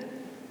it.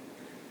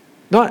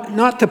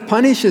 Not to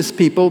punish his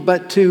people,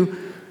 but to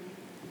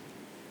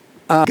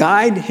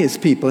guide his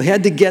people. He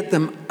had to get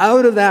them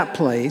out of that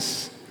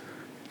place,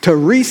 to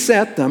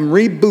reset them,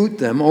 reboot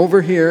them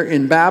over here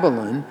in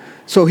Babylon,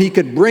 so he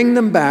could bring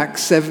them back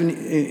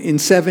in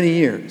 70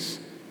 years.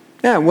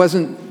 Yeah, it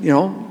wasn't,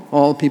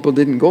 all people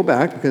didn't go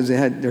back because they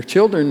had their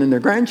children and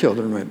their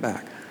grandchildren went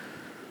back.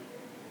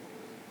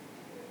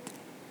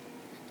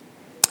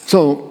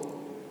 So,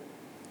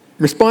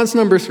 response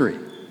number 3.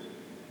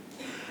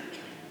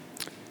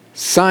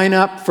 Sign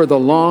up for the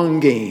long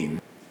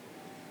game,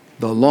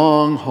 the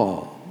long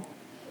haul.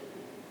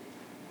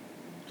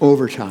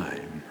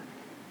 Overtime,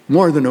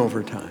 more than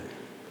overtime,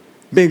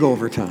 big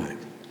overtime.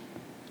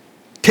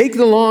 Take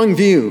the long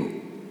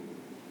view.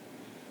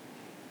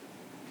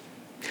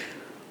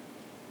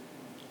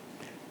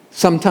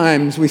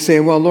 Sometimes we say,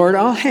 well, Lord,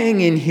 I'll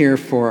hang in here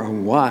for a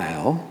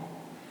while,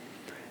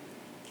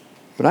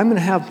 but I'm going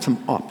to have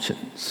some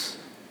options.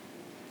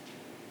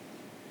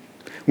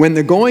 When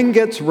the going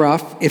gets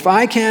rough, if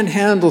I can't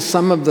handle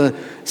some of the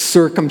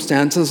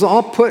circumstances,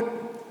 I'll put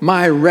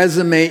my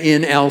resume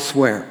in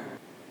elsewhere.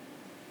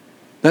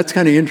 That's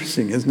kind of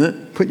interesting, isn't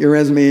it? Put your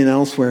resume in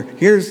elsewhere.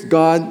 Here's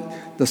God,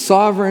 the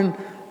sovereign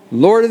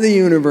Lord of the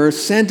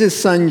universe, sent his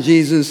son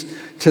Jesus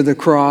to the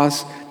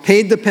cross,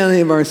 paid the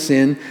penalty of our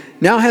sin,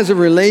 now has a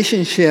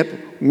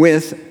relationship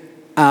with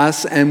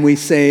us and we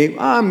say,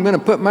 I'm going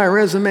to put my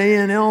resume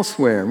in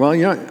elsewhere. Well,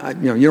 you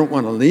don't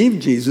want to leave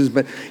Jesus,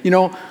 but,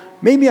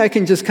 maybe I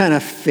can just kind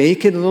of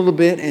fake it a little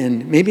bit,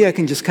 and maybe I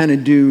can just kind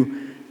of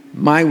do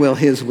my will,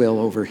 his will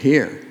over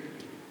here,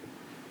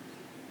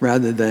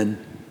 rather than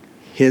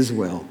his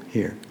will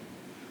here.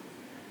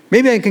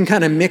 Maybe I can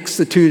kind of mix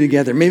the two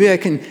together. Maybe I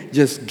can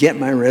just get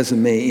my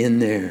resume in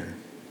there.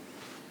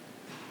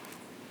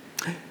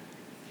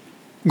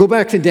 Go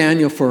back to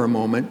Daniel for a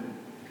moment.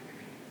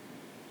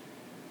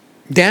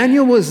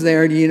 Daniel was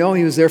there, he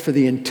was there for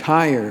the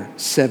entire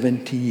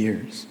 70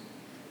 years.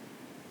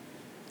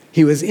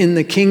 He was in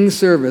the king's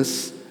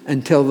service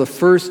until the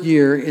first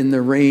year in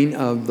the reign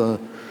of the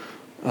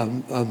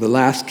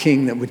last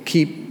king that would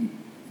keep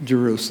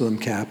Jerusalem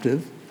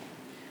captive,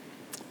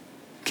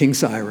 King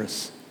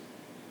Cyrus.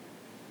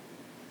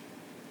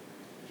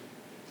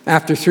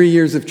 After 3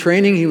 years of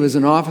training, he was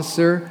an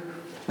officer,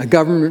 a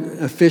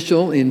government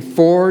official in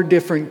 4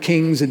 different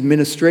kings'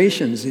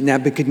 administrations.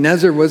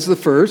 Nebuchadnezzar was the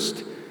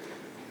first,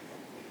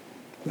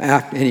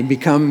 and he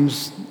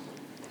becomes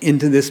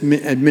into this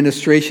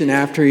administration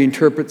after he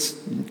interprets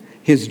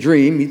his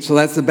dream. So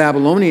that's the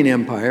Babylonian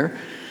Empire.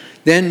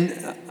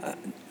 Then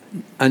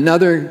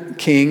another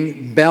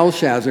king,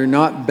 Belshazzar,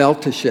 not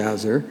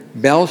Belteshazzar,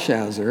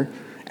 Belshazzar,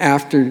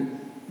 after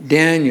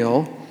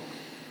Daniel,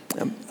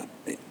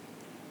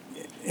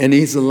 and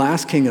he's the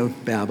last king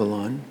of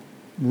Babylon,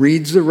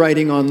 reads the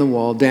writing on the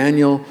wall.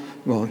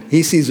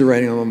 He sees the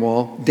writing on the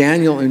wall.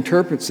 Daniel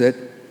interprets it,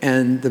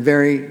 and the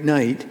very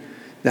night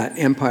that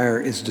empire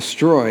is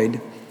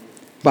destroyed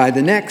by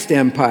the next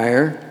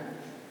empire,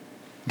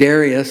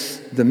 Darius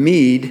the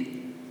Mede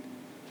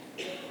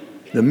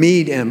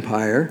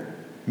Empire,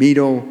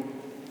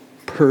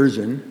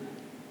 Medo-Persian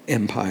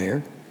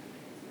Empire.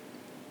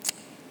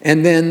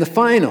 And then the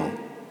final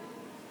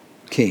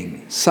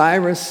king,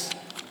 Cyrus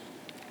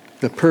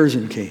the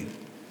Persian king.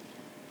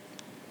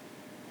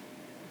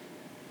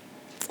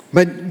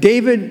 But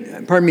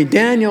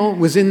Daniel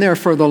was in there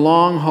for the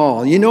long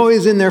haul. He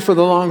was in there for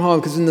the long haul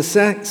because in the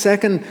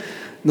second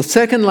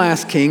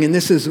last king, and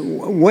this is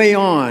way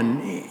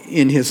on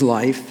in his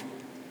life,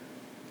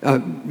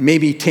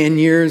 maybe 10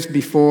 years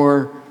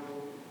before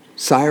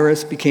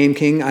Cyrus became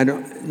king. I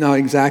don't know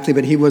exactly,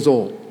 but he was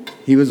old.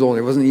 He was old.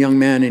 He wasn't a young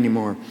man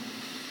anymore.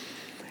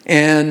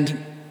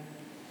 And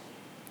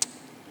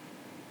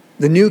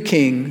the new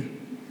king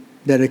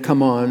that had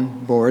come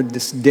on board,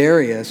 this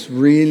Darius,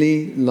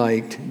 really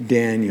liked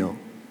Daniel.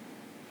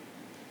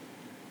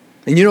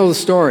 And you know the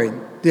story.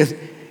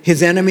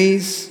 His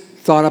enemies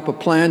thought up a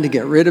plan to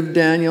get rid of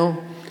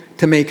Daniel,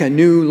 to make a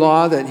new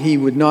law that he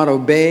would not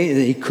obey,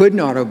 that he could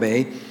not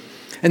obey.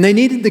 And they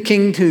needed the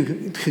king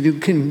to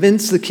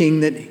convince the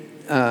king that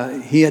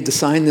he had to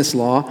sign this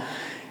law.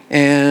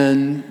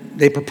 And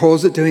they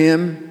proposed it to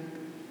him.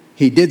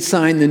 He did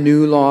sign the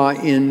new law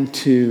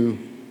into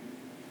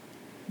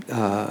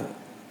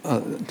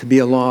to be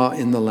a law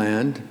in the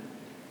land.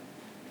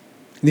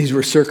 These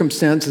were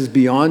circumstances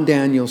beyond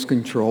Daniel's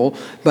control,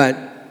 but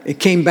it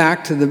came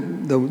back to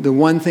the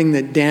one thing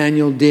that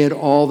Daniel did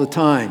all the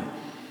time.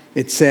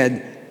 It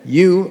said,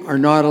 you are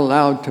not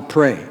allowed to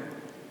pray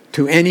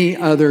to any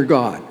other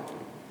god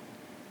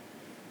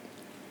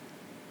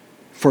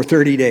for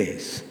 30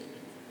 days.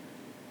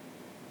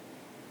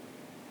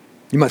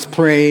 You must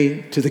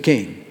pray to the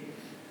king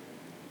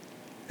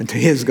and to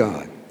his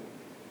God.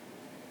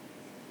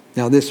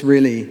 Now, this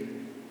really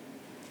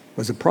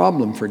was a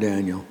problem for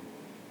Daniel.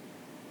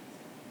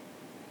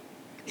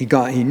 He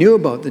knew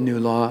about the new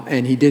law,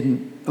 and he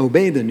didn't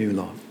obey the new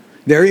law.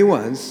 There he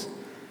was,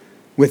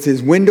 with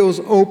his windows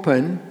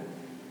open.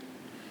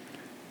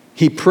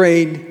 He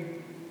prayed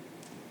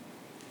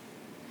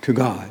to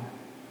God,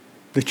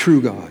 the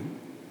true God.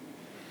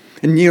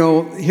 And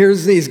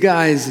here's these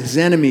guys, his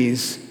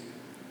enemies.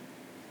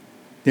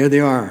 There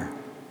they are.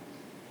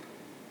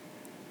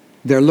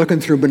 They're looking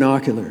through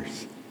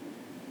binoculars.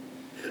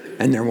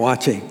 And they're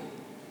watching.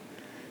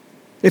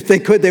 If they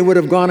could, they would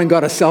have gone and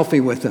got a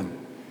selfie with him,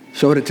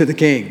 showed it to the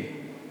king.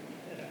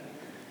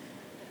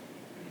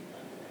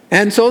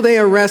 And so they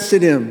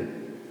arrested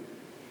him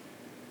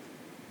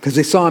because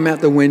they saw him at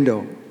the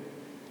window.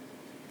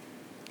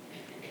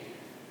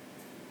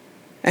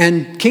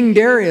 And King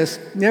Darius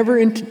never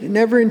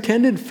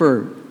intended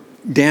for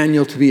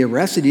Daniel to be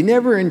arrested. He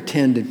never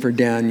intended for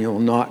Daniel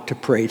not to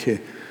pray to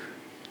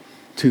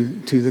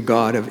the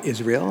God of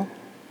Israel.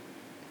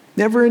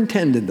 Never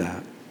intended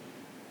that.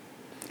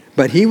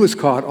 But he was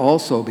caught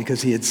also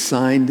because he had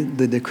signed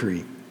the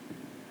decree.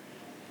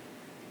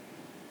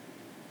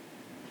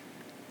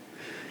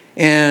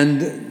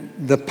 And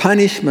the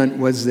punishment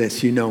was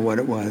this, you know what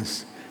it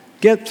was.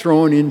 Get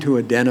thrown into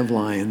a den of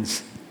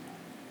lions.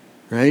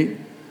 Right?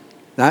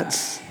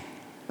 That's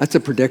a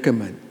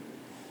predicament.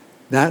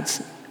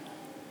 That's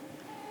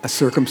a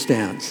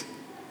circumstance.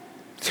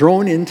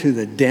 Thrown into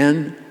the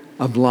den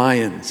of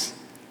lions.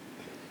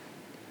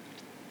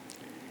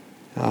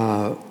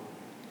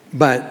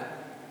 But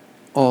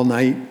all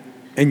night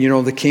And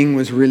the king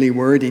was really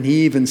worried, and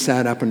he even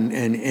sat up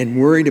and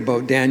worried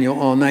about Daniel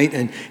all night.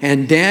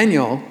 And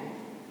Daniel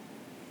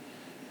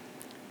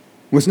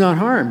was not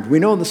harmed. We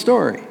know the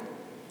story.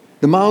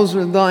 The mouths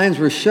of the lions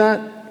were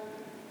shut.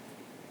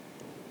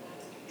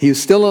 He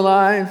was still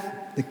alive.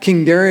 The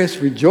King Darius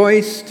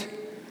rejoiced.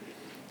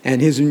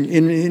 And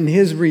in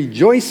his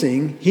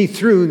rejoicing, he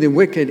threw the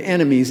wicked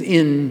enemies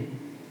into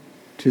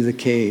the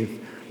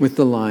cave with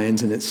the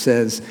lions. And it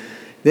says,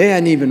 they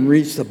hadn't even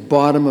reached the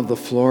bottom of the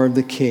floor of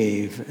the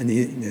cave, and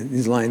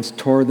these lions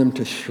tore them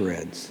to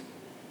shreds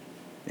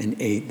and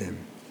ate them.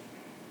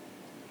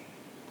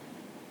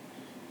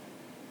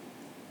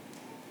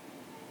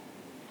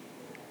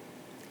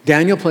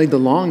 Daniel played the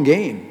long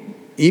game,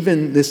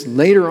 even this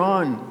later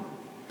on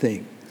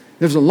thing.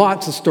 There's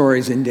lots of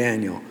stories in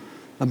Daniel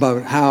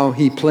about how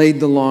he played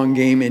the long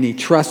game and he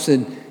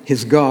trusted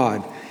his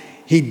God.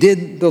 He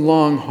did the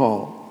long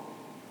haul.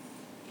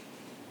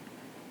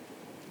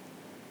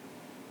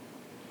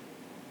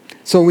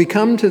 So we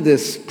come to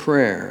this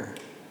prayer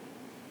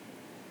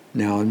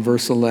now in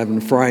verse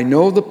 11. For I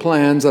know the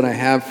plans that I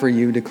have for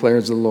you,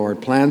 declares the Lord.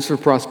 Plans for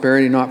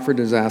prosperity, not for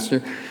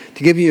disaster,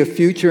 to give you a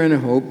future and a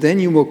hope. Then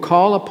you will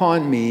call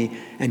upon me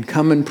and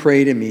come and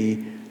pray to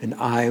me, and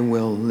I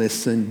will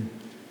listen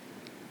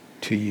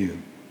to you.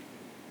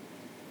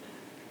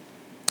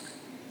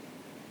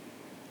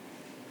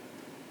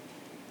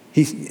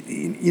 He's,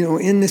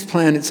 in this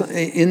plan, it's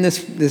in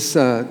this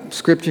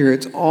scripture,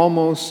 it's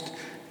almost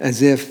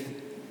as if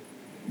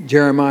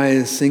Jeremiah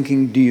is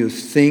thinking, do you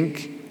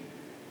think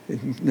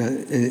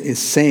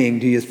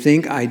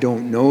I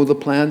don't know the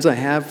plans I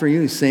have for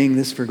you? He's saying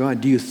this for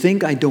God. Do you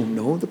think I don't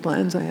know the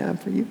plans I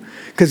have for you?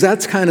 Because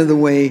that's kind of the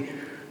way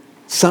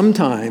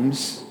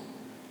sometimes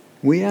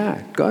we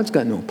act. God's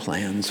got no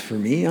plans for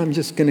me. I'm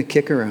just going to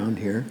kick around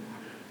here.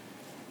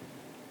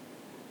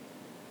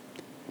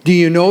 Do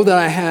you know that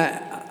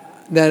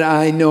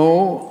I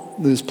know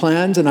those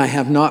plans and I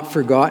have not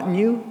forgotten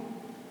you?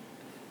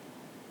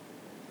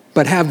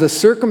 But have the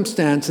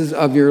circumstances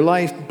of your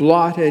life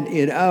blotted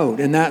it out?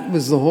 And that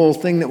was the whole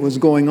thing that was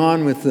going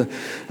on with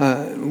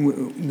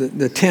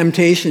the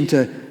temptation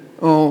to,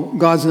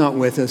 God's not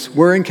with us.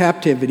 We're in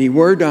captivity.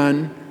 We're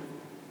done.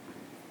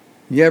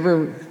 You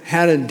ever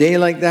had a day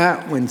like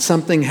that when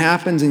something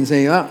happens and you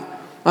say,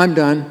 I'm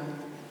done.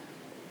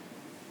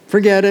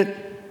 Forget it.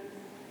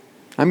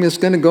 I'm just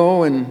going to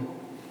go and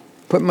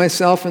put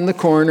myself in the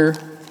corner.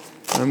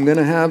 I'm going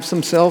to have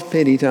some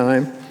self-pity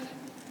time.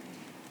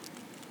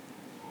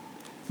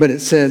 But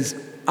it says,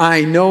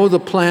 I know the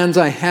plans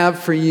I have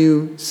for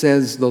you,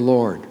 says the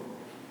Lord.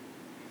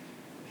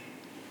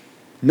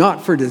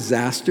 Not for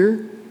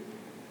disaster.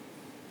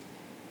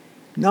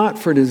 Not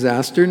for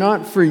disaster.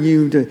 Not for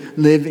you to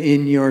live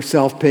in your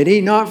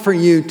self-pity. Not for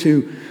you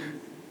to,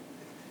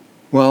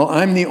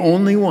 I'm the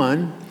only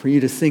one, for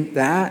you to think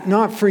that.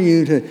 Not for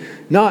you to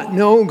not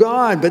know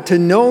God, but to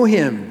know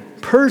Him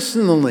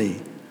personally.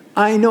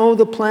 I know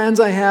the plans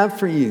I have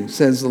for you,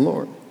 says the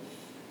Lord.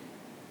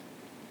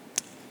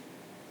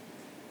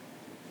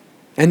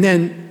 And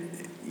then,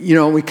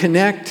 we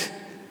connect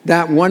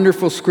that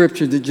wonderful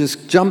scripture that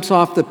just jumps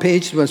off the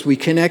page to us. We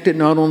connect it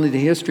not only to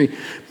history,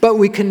 but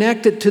we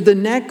connect it to the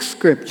next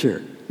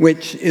scripture,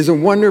 which is a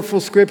wonderful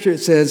scripture. It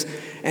says,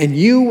 and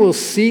you will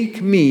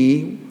seek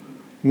me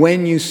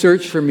when you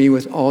search for me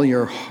with all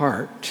your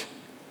heart.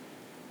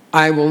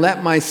 I will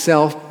let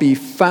myself be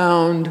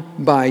found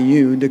by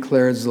you,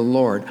 declares the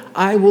Lord.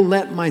 I will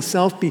let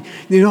myself be.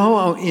 You know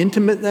how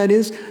intimate that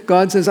is?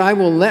 God says, I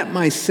will let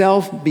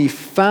myself be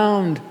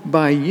found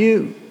by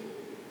you.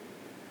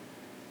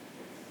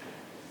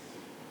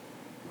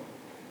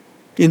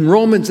 In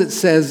Romans it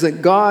says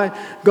that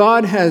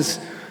God has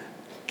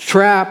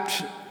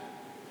trapped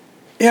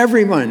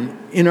everyone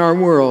in our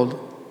world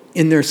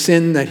in their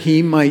sin that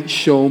He might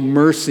show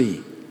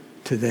mercy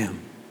to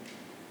them.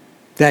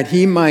 That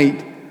He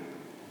might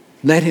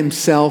let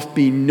Himself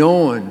be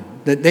known,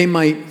 that they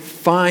might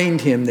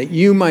find Him, that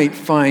you might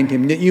find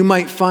Him, that you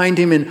might find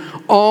Him in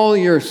all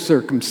your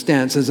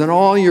circumstances and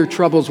all your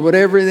troubles,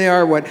 whatever they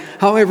are,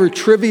 however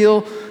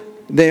trivial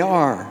they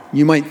are,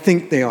 you might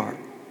think they are.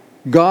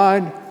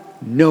 God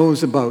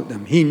knows about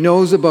them. He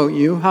knows about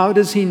you. How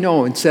does He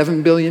know? In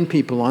 7 billion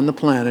people on the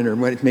planet, or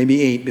maybe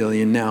 8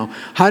 billion now.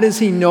 How does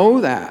He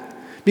know that?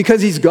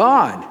 Because He's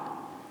God.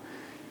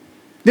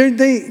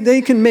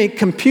 They can make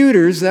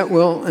computers that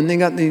will, and they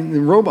got the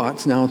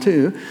robots now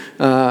too,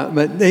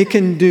 but they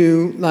can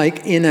do,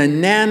 like in a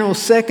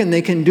nanosecond,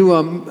 they can do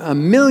a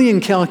million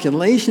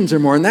calculations or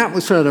more, and that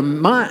was sort of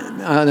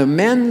the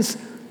men's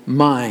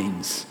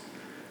minds.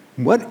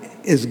 What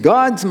is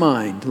God's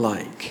mind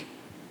like?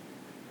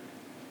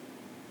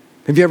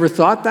 Have you ever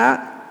thought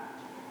that?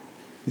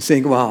 You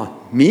think,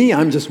 me,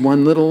 I'm just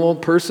one little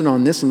old person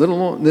on this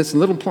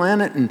little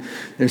planet, and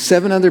there's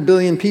 7 other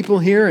billion people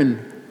here,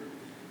 and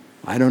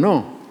I don't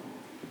know.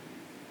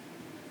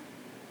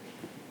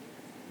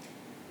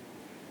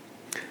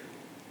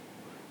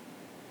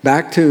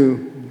 Back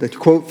to the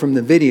quote from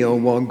the video,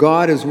 while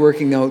God is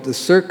working out the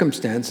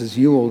circumstances,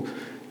 you will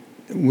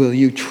will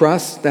you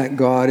trust that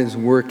God is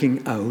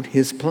working out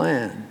his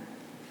plan?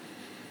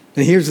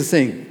 And here's the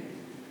thing.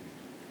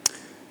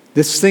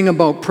 This thing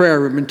about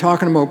prayer, we've been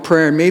talking about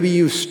prayer, and maybe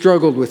you've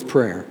struggled with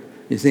prayer.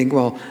 You think,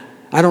 well,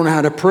 I don't know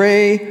how to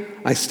pray.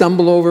 I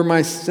stumble over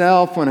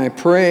myself when I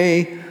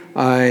pray.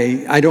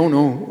 I don't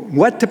know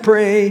what to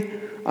pray.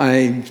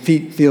 I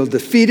feel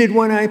defeated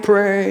when I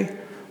pray.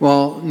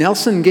 Well,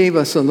 Nelson gave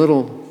us a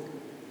little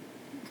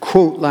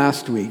quote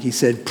last week. He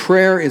said,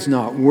 prayer is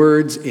not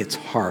words, it's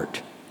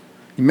heart.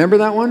 You remember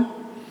that one?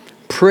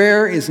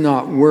 Prayer is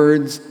not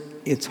words,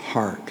 it's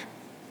heart.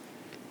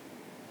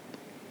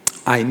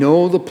 I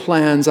know the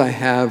plans I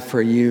have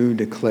for you,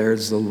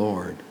 declares the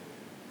Lord.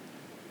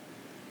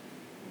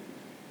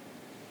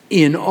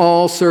 In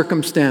all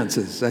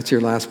circumstances. That's your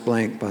last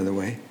blank, by the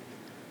way.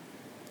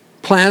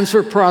 Plans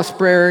for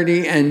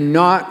prosperity and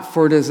not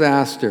for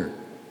disaster.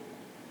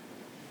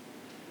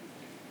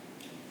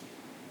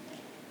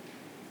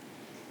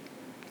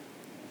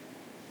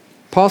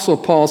 Apostle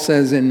Paul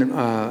says in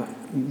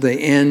the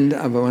end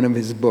of one of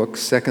his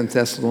books, 2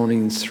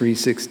 Thessalonians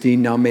 3:16,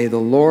 now may the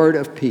Lord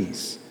of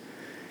peace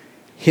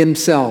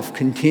himself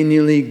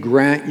continually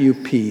grant you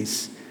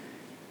peace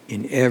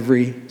in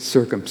every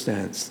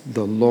circumstance.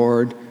 The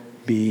Lord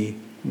be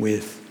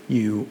with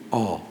you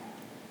all.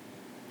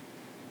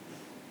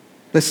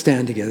 Let's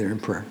stand together in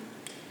prayer.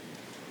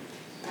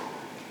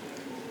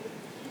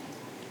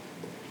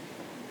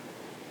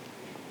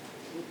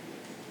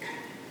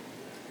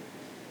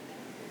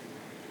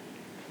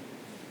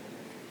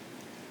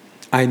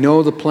 I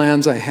know the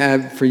plans I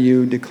have for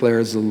you,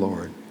 declares the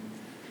Lord.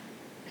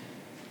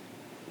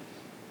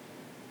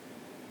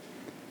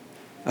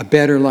 A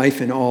better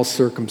life in all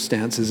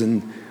circumstances.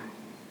 And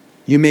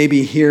you may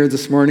be here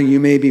this morning, you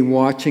may be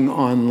watching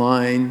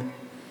online,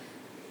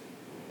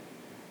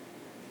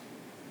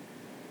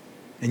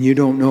 and you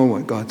don't know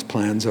what God's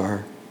plans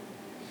are.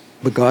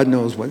 But God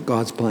knows what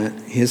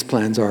his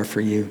plans are for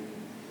you.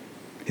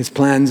 His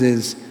plans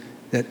is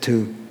that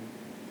to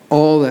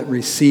all that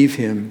receive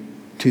him,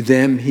 to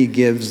them he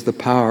gives the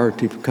power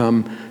to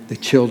become the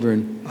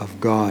children of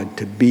God,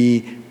 to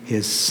be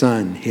his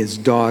son, his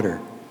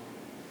daughter.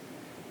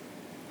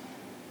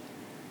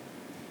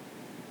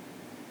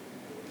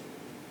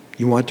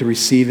 You want to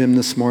receive him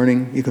this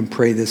morning? You can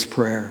pray this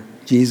prayer.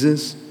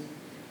 Jesus,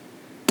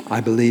 I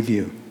believe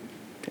you,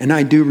 and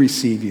I do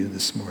receive you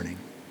this morning.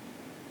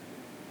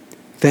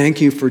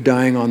 Thank you for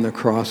dying on the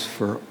cross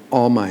for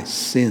all my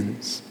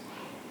sins.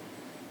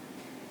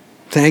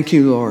 Thank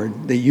you,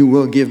 Lord, that you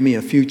will give me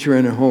a future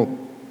and a hope.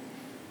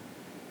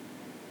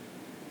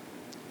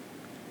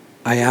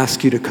 I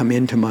ask you to come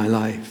into my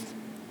life.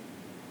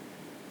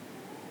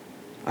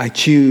 I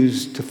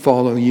choose to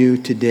follow you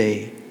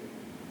today.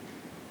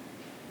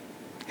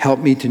 Help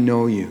me to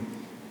know you.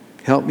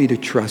 Help me to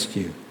trust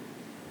you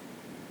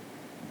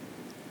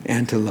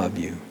and to love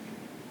you.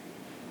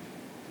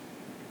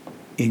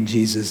 In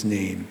Jesus'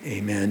 name,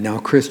 amen. Now,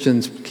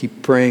 Christians,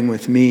 keep praying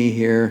with me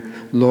here.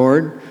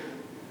 Lord,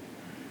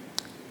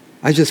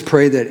 I just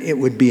pray that it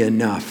would be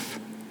enough.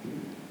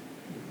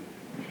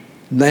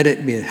 Let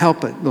it be,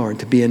 help it, Lord,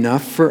 to be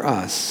enough for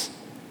us.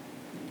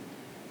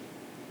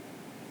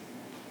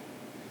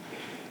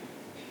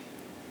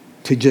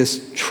 To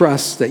just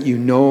trust that you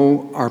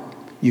know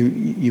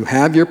you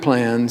have your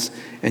plans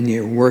and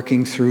you're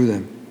working through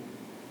them.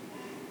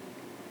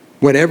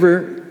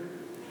 Whatever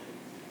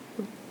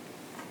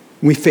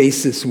we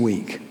face this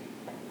week,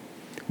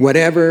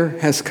 whatever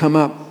has come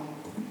up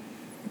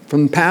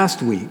from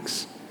past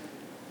weeks,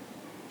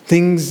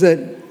 things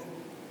that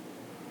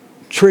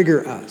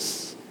trigger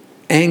us,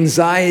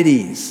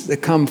 anxieties that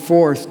come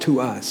forth to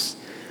us.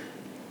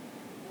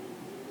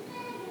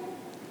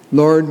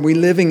 Lord, we're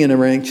living in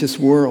an anxious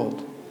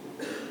world.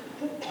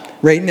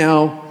 Right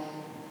now,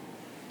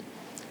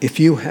 if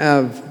you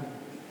have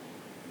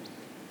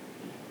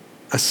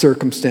a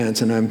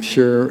circumstance, and I'm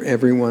sure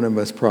every one of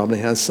us probably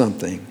has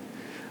something,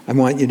 I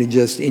want you to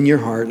just, in your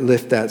heart,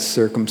 lift that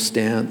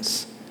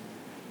circumstance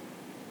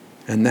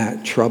and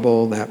that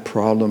trouble, that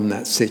problem,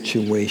 that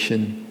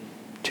situation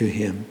to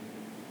him.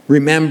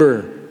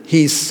 Remember,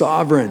 he's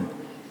sovereign.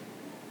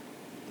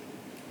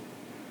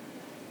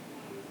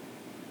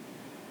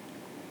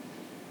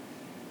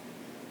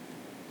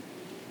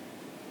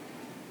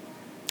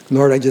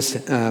 Lord, I just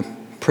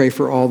pray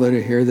for all that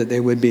are here that they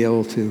would be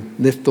able to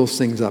lift those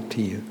things up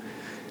to you.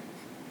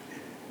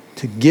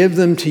 To give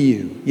them to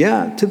you.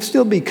 Yeah, to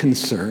still be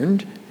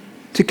concerned.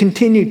 To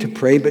continue to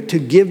pray, but to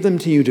give them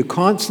to you. To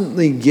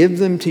constantly give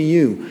them to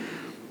you.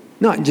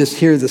 Not just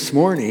here this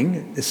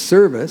morning, this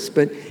service,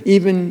 but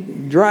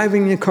even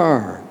driving the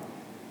car.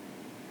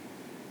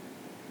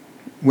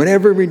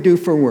 Whatever we do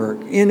for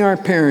work, in our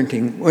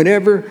parenting,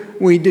 whatever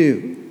we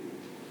do.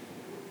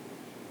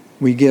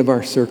 We give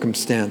our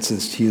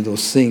circumstances to you,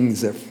 those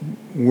things that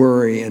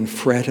worry and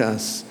fret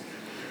us,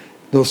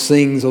 those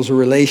things, those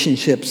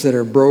relationships that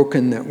are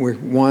broken that we're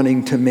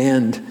wanting to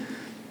mend,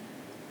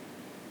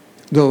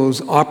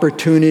 those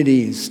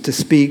opportunities to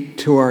speak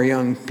to our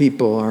young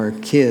people, our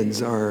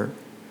kids, our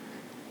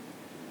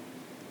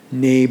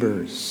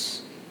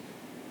neighbors,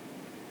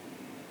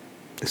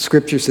 The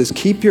scripture says,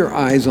 keep your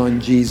eyes on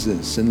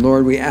Jesus. And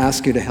Lord, we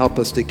ask you to help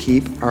us to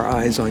keep our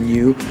eyes on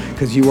you,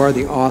 because you are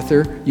the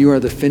author, you are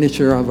the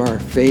finisher of our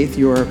faith.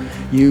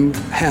 You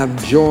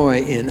have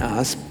joy in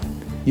us.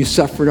 You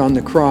suffered on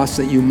the cross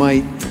that you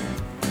might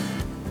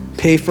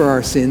pay for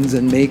our sins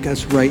and make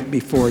us right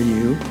before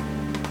you.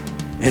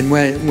 And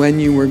when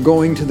you were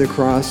going to the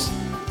cross,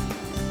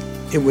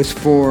 it was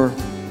for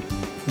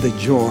the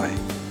joy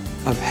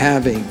of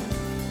having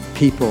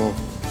people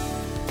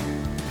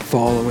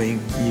following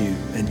you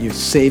and you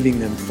saving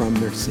them from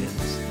their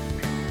sins.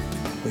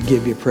 We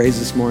give you praise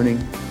this morning.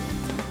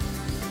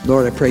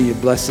 Lord, I pray you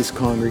bless this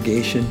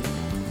congregation,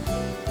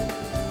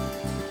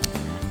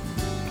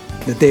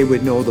 that they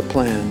would know the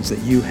plans that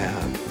you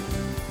have.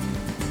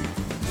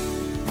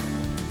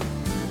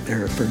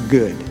 They're for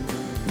good,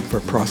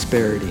 for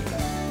prosperity,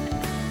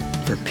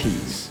 for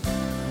peace.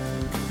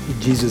 In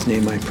Jesus'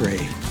 name I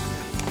pray.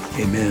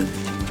 Amen.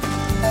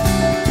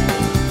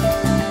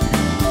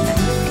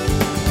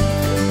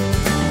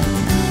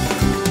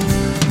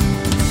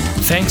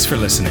 Thanks for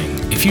listening.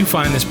 If you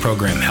find this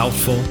program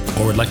helpful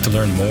or would like to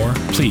learn more,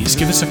 please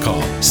give us a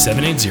call,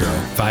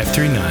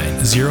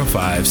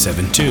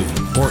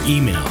 780-539-0572, or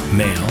email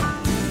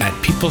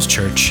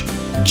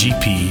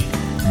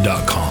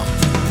mail@peopleschurchgp.com.